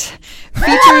sport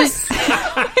features...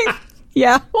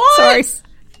 Yeah, What? sorry.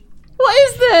 What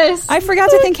is this? I forgot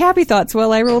to think happy thoughts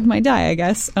while I rolled my die, I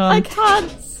guess. I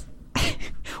can't.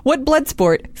 What blood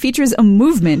sport features a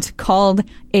movement called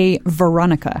a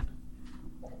Veronica?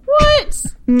 What?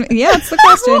 Yeah, that's the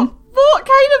question. What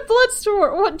kind of blood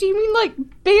sport? What do you mean, like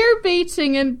bear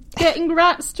baiting and getting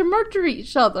rats to murder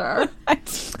each other?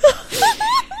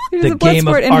 There's The a blood game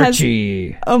of sport and has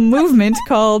Archie. a movement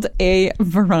called a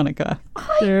Veronica.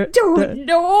 I don't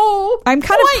know. I'm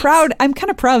kind of proud. I'm kind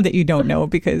of proud that you don't know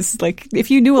because, like,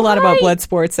 if you knew a lot about Why? blood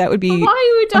sports, that would be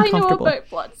Why would I know uncomfortable. about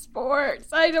blood sports?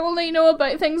 I only know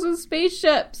about things with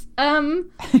spaceships.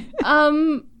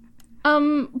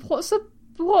 What's a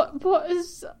what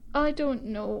is? I don't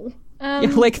know. Yeah,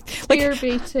 like Bear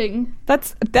baiting.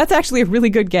 that's actually a really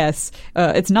good guess.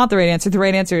 It's not the right answer. The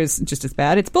right answer is just as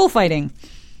bad. It's bullfighting.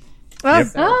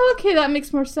 Oh, okay, that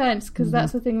makes more sense because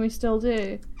that's the thing we still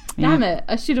do. Damn it!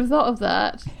 I should have thought of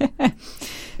that.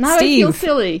 Now I feel Steve.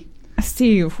 silly.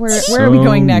 Steve, where are we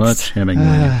going next? Much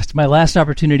Hemingway. It's my last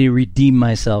opportunity to redeem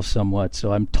myself somewhat,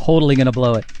 so I'm totally going to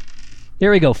blow it. Here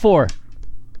we go, 4.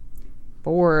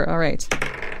 4. All right.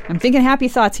 I'm thinking happy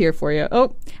thoughts here for you.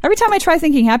 Oh, every time I try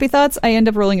thinking happy thoughts, I end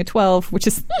up rolling a 12, which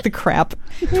is the crap.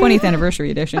 20th anniversary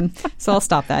edition. So I'll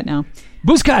stop that now.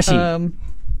 Buzkashi!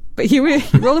 But you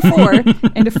rolled a 4,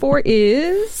 and a 4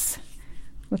 is,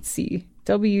 let's see,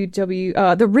 the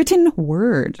written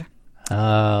word.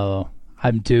 Oh,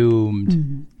 I'm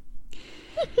doomed.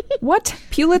 What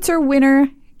Pulitzer winner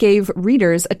gave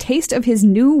readers a taste of his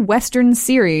new Western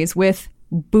series with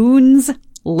Boone's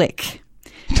Lick?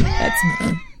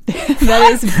 That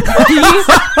is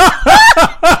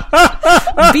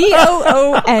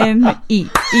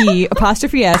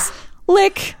E-apostrophe-S,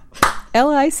 lick,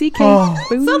 L-I-C-K.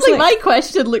 Boone's Sounds like Lick. my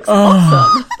question looks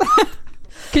awesome.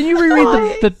 Can you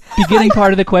reread the beginning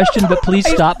part of the question, but please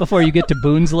stop before you get to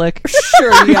Boone's Lick?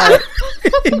 Sure, you got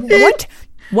it.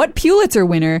 What Pulitzer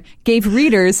winner gave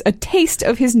readers a taste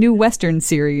of his new Western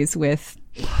series with...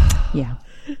 Yeah.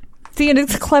 See, and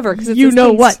it's clever because it's You this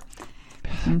know taste. what?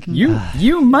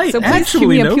 You might So please actually give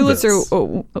me a know Pulitzer this.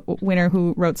 winner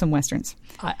who wrote some Westerns.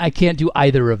 I can't do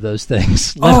either of those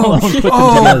things, let alone put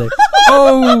them together.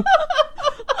 Oh,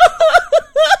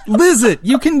 Lizette,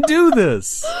 you can do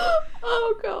this.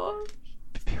 Oh god.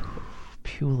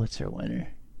 Pulitzer winner.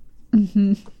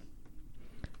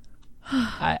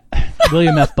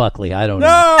 William F. Buckley. I don't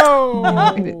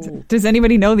know. No, Does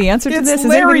anybody know the answer to it's this? Has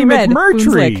Larry anybody read Boone's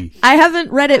Lick? McMurtry. I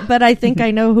haven't read it, but I think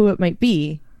I know who it might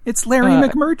be. It's Larry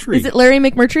McMurtry. Is it Larry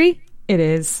McMurtry? It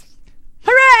is.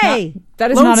 Hooray!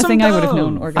 That is not a Lonesome thing I would have Dove.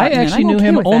 known or I gotten. and actually I'm knew okay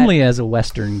him with that. only as a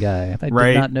Western guy. I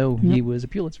Right. did not know he was a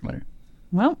Pulitzer winner.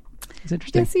 Well, It's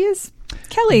interesting. yes, he is.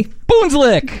 Kelly. Boone's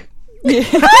Lick.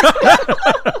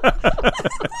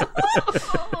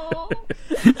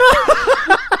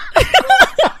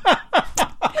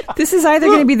 This is either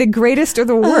going to be the greatest or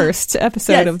the worst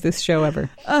episode Yes. of this show ever.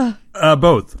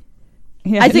 Both.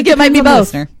 Yeah, I think it might be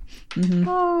depends on the both.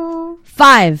 listener.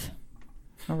 5.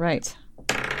 All right.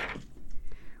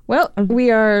 Well,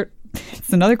 we are.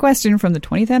 It's another question from the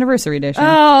 20th anniversary edition.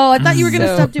 Oh, I thought you were going to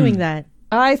So- stop doing that.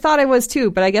 I thought I was too,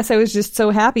 but I guess I was just so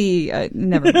happy.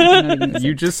 Never mind. I'm not even gonna say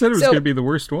You it. just said it was So- going to be the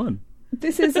worst one.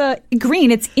 This is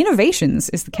green. It's innovations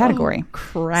is the category.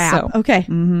 Crap. So, Okay.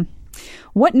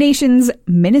 what nation's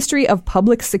Ministry of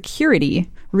Public Security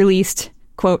released,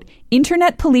 quote,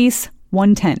 Internet Police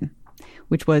 110,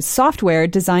 which was software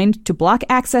designed to block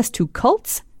access to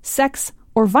cults, sex,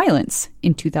 or violence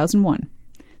in 2001?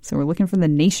 So we're looking for the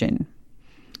nation.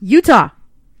 Utah.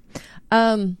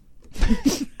 Let's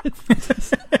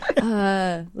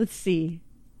see.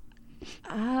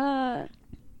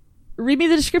 Read me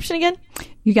the description again.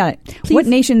 You got it. What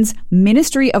nation's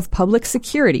Ministry of Public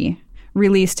Security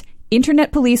released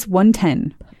Internet Police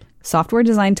 110, software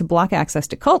designed to block access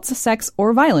to cults, sex,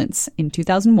 or violence in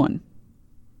 2001?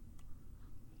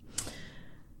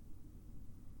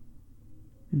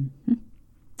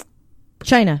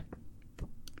 China.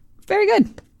 Very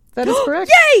good. That is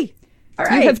correct. Yay! All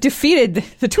right. You have defeated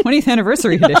the 20th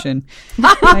anniversary edition.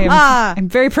 I'm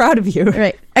very proud of you. All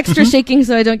right. Extra shaking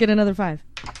so I don't get another 5.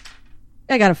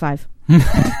 I got a 5.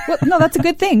 Well, no, that's a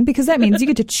good thing because that means you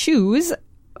get to choose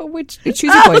choose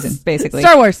your poison, basically.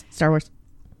 Star Wars.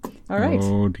 All right.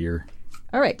 Oh, dear.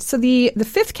 All right. So the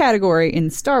fifth category in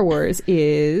Star Wars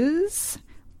is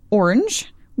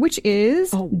orange, which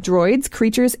is droids,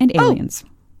 creatures, and aliens.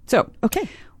 So, Okay.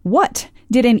 what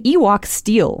did an Ewok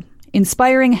steal,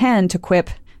 inspiring Han to quip,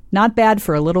 "Not bad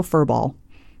for a little furball"?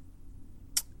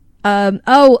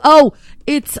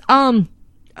 It's The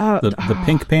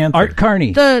Pink Panther. Art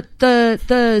Carney.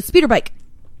 the speeder bike.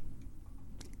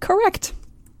 Correct.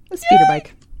 The speeder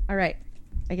bike. All right.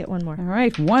 I get one more. All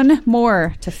right, one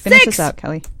more to finish 6. us out,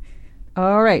 Kelly.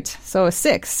 All right, so a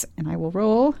 6, and I will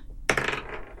roll.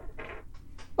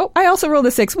 Oh, I also rolled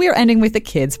a 6. We are ending with the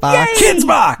kids box. Kids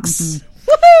Box.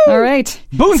 All right.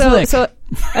 Boone's Lick. So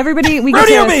everybody, we get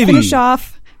Rodeo to baby. finish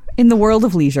off in the world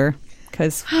of leisure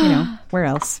because, where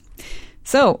else?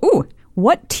 So,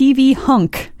 what TV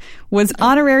hunk was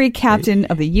honorary captain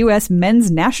of the U.S.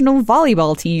 men's national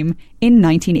volleyball team in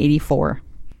 1984?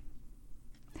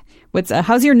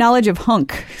 How's your knowledge of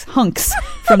hunks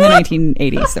from the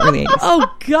 1980s, the early 80s?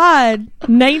 Oh God.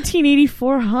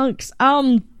 1984 hunks.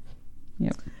 Yep.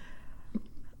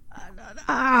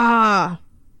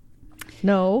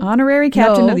 No. Honorary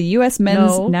captain No. of the U.S.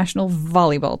 men's No. national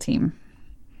volleyball team.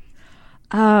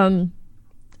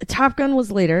 Top Gun was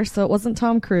later, so it wasn't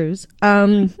Tom Cruise.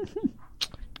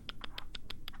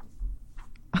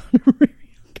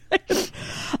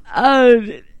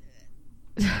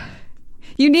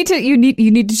 You need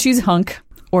to choose a hunk,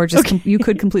 or just you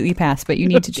could completely pass, but you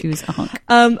need to choose a hunk.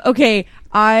 Okay.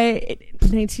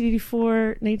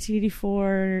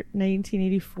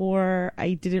 1984.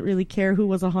 I didn't really care who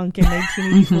was a hunk in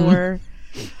 1984.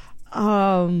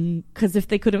 Because if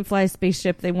they couldn't fly a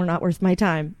spaceship, they were not worth my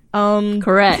time.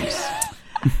 Correct.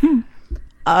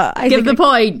 I Give think the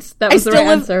point. That was the right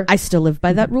answer. I still live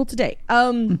by that rule today.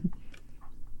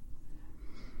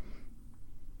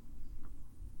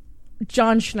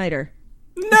 John Schneider.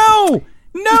 No.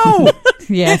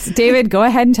 Yes, David, go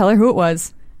ahead and tell her who it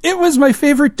was. It was my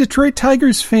favorite Detroit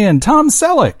Tigers fan, Tom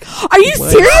Selleck. Are you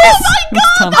serious?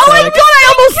 Oh my god,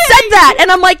 I almost said that.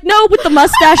 And I'm like, no, with the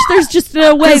mustache, there's just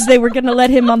no way they were going to let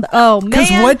him on the... Oh, man.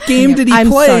 Because what game did he I'm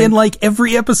play sorry. in like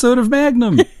every episode of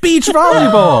Magnum? Beach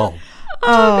volleyball.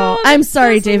 Oh, I'm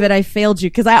sorry, David. I failed you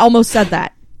because I almost said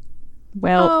that.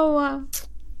 Well, Oh, wow.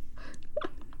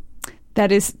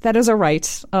 that is all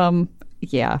right.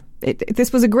 Yeah,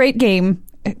 this was a great game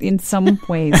in some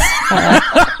ways.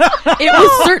 It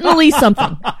was certainly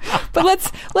something. But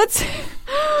let's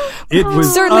It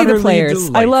was certainly the utterly players.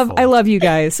 delightful. I love you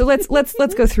guys. So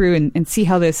let's go through and see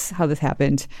how this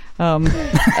happened.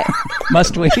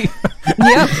 Must we?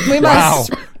 Yep, we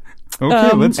must.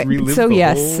 Okay, let's relive So the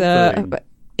yes, whole thing.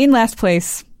 in last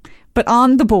place, but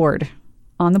on the board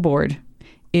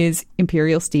is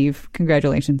Imperial Steve.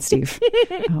 Congratulations, Steve.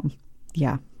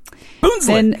 Yeah.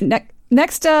 Boonslick. Then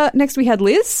next we had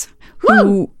Liz,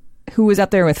 who was up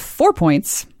there with 4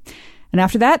 points, and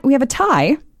after that we have a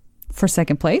tie for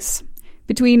second place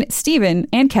between Steven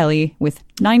and Kelly with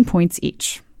 9 points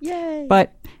each. Yay.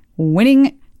 But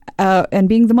winning and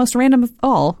being the most random of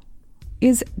all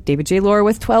is David J. Lore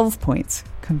with 12 points.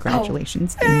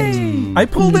 Congratulations. David. I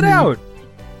pulled it out.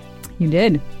 You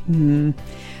did.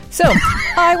 So,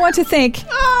 I want to thank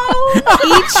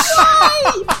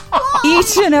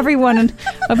each and every one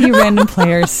of you random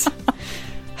players.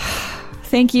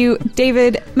 Thank you,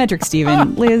 David, Metric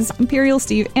Steven, Liz, Imperial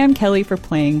Steve, and Kelly for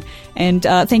playing. And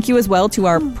thank you as well to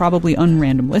our probably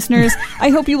unrandom listeners. I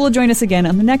hope you will join us again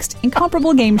on the next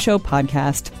Incomparable Game Show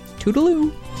podcast.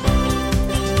 Toodaloo.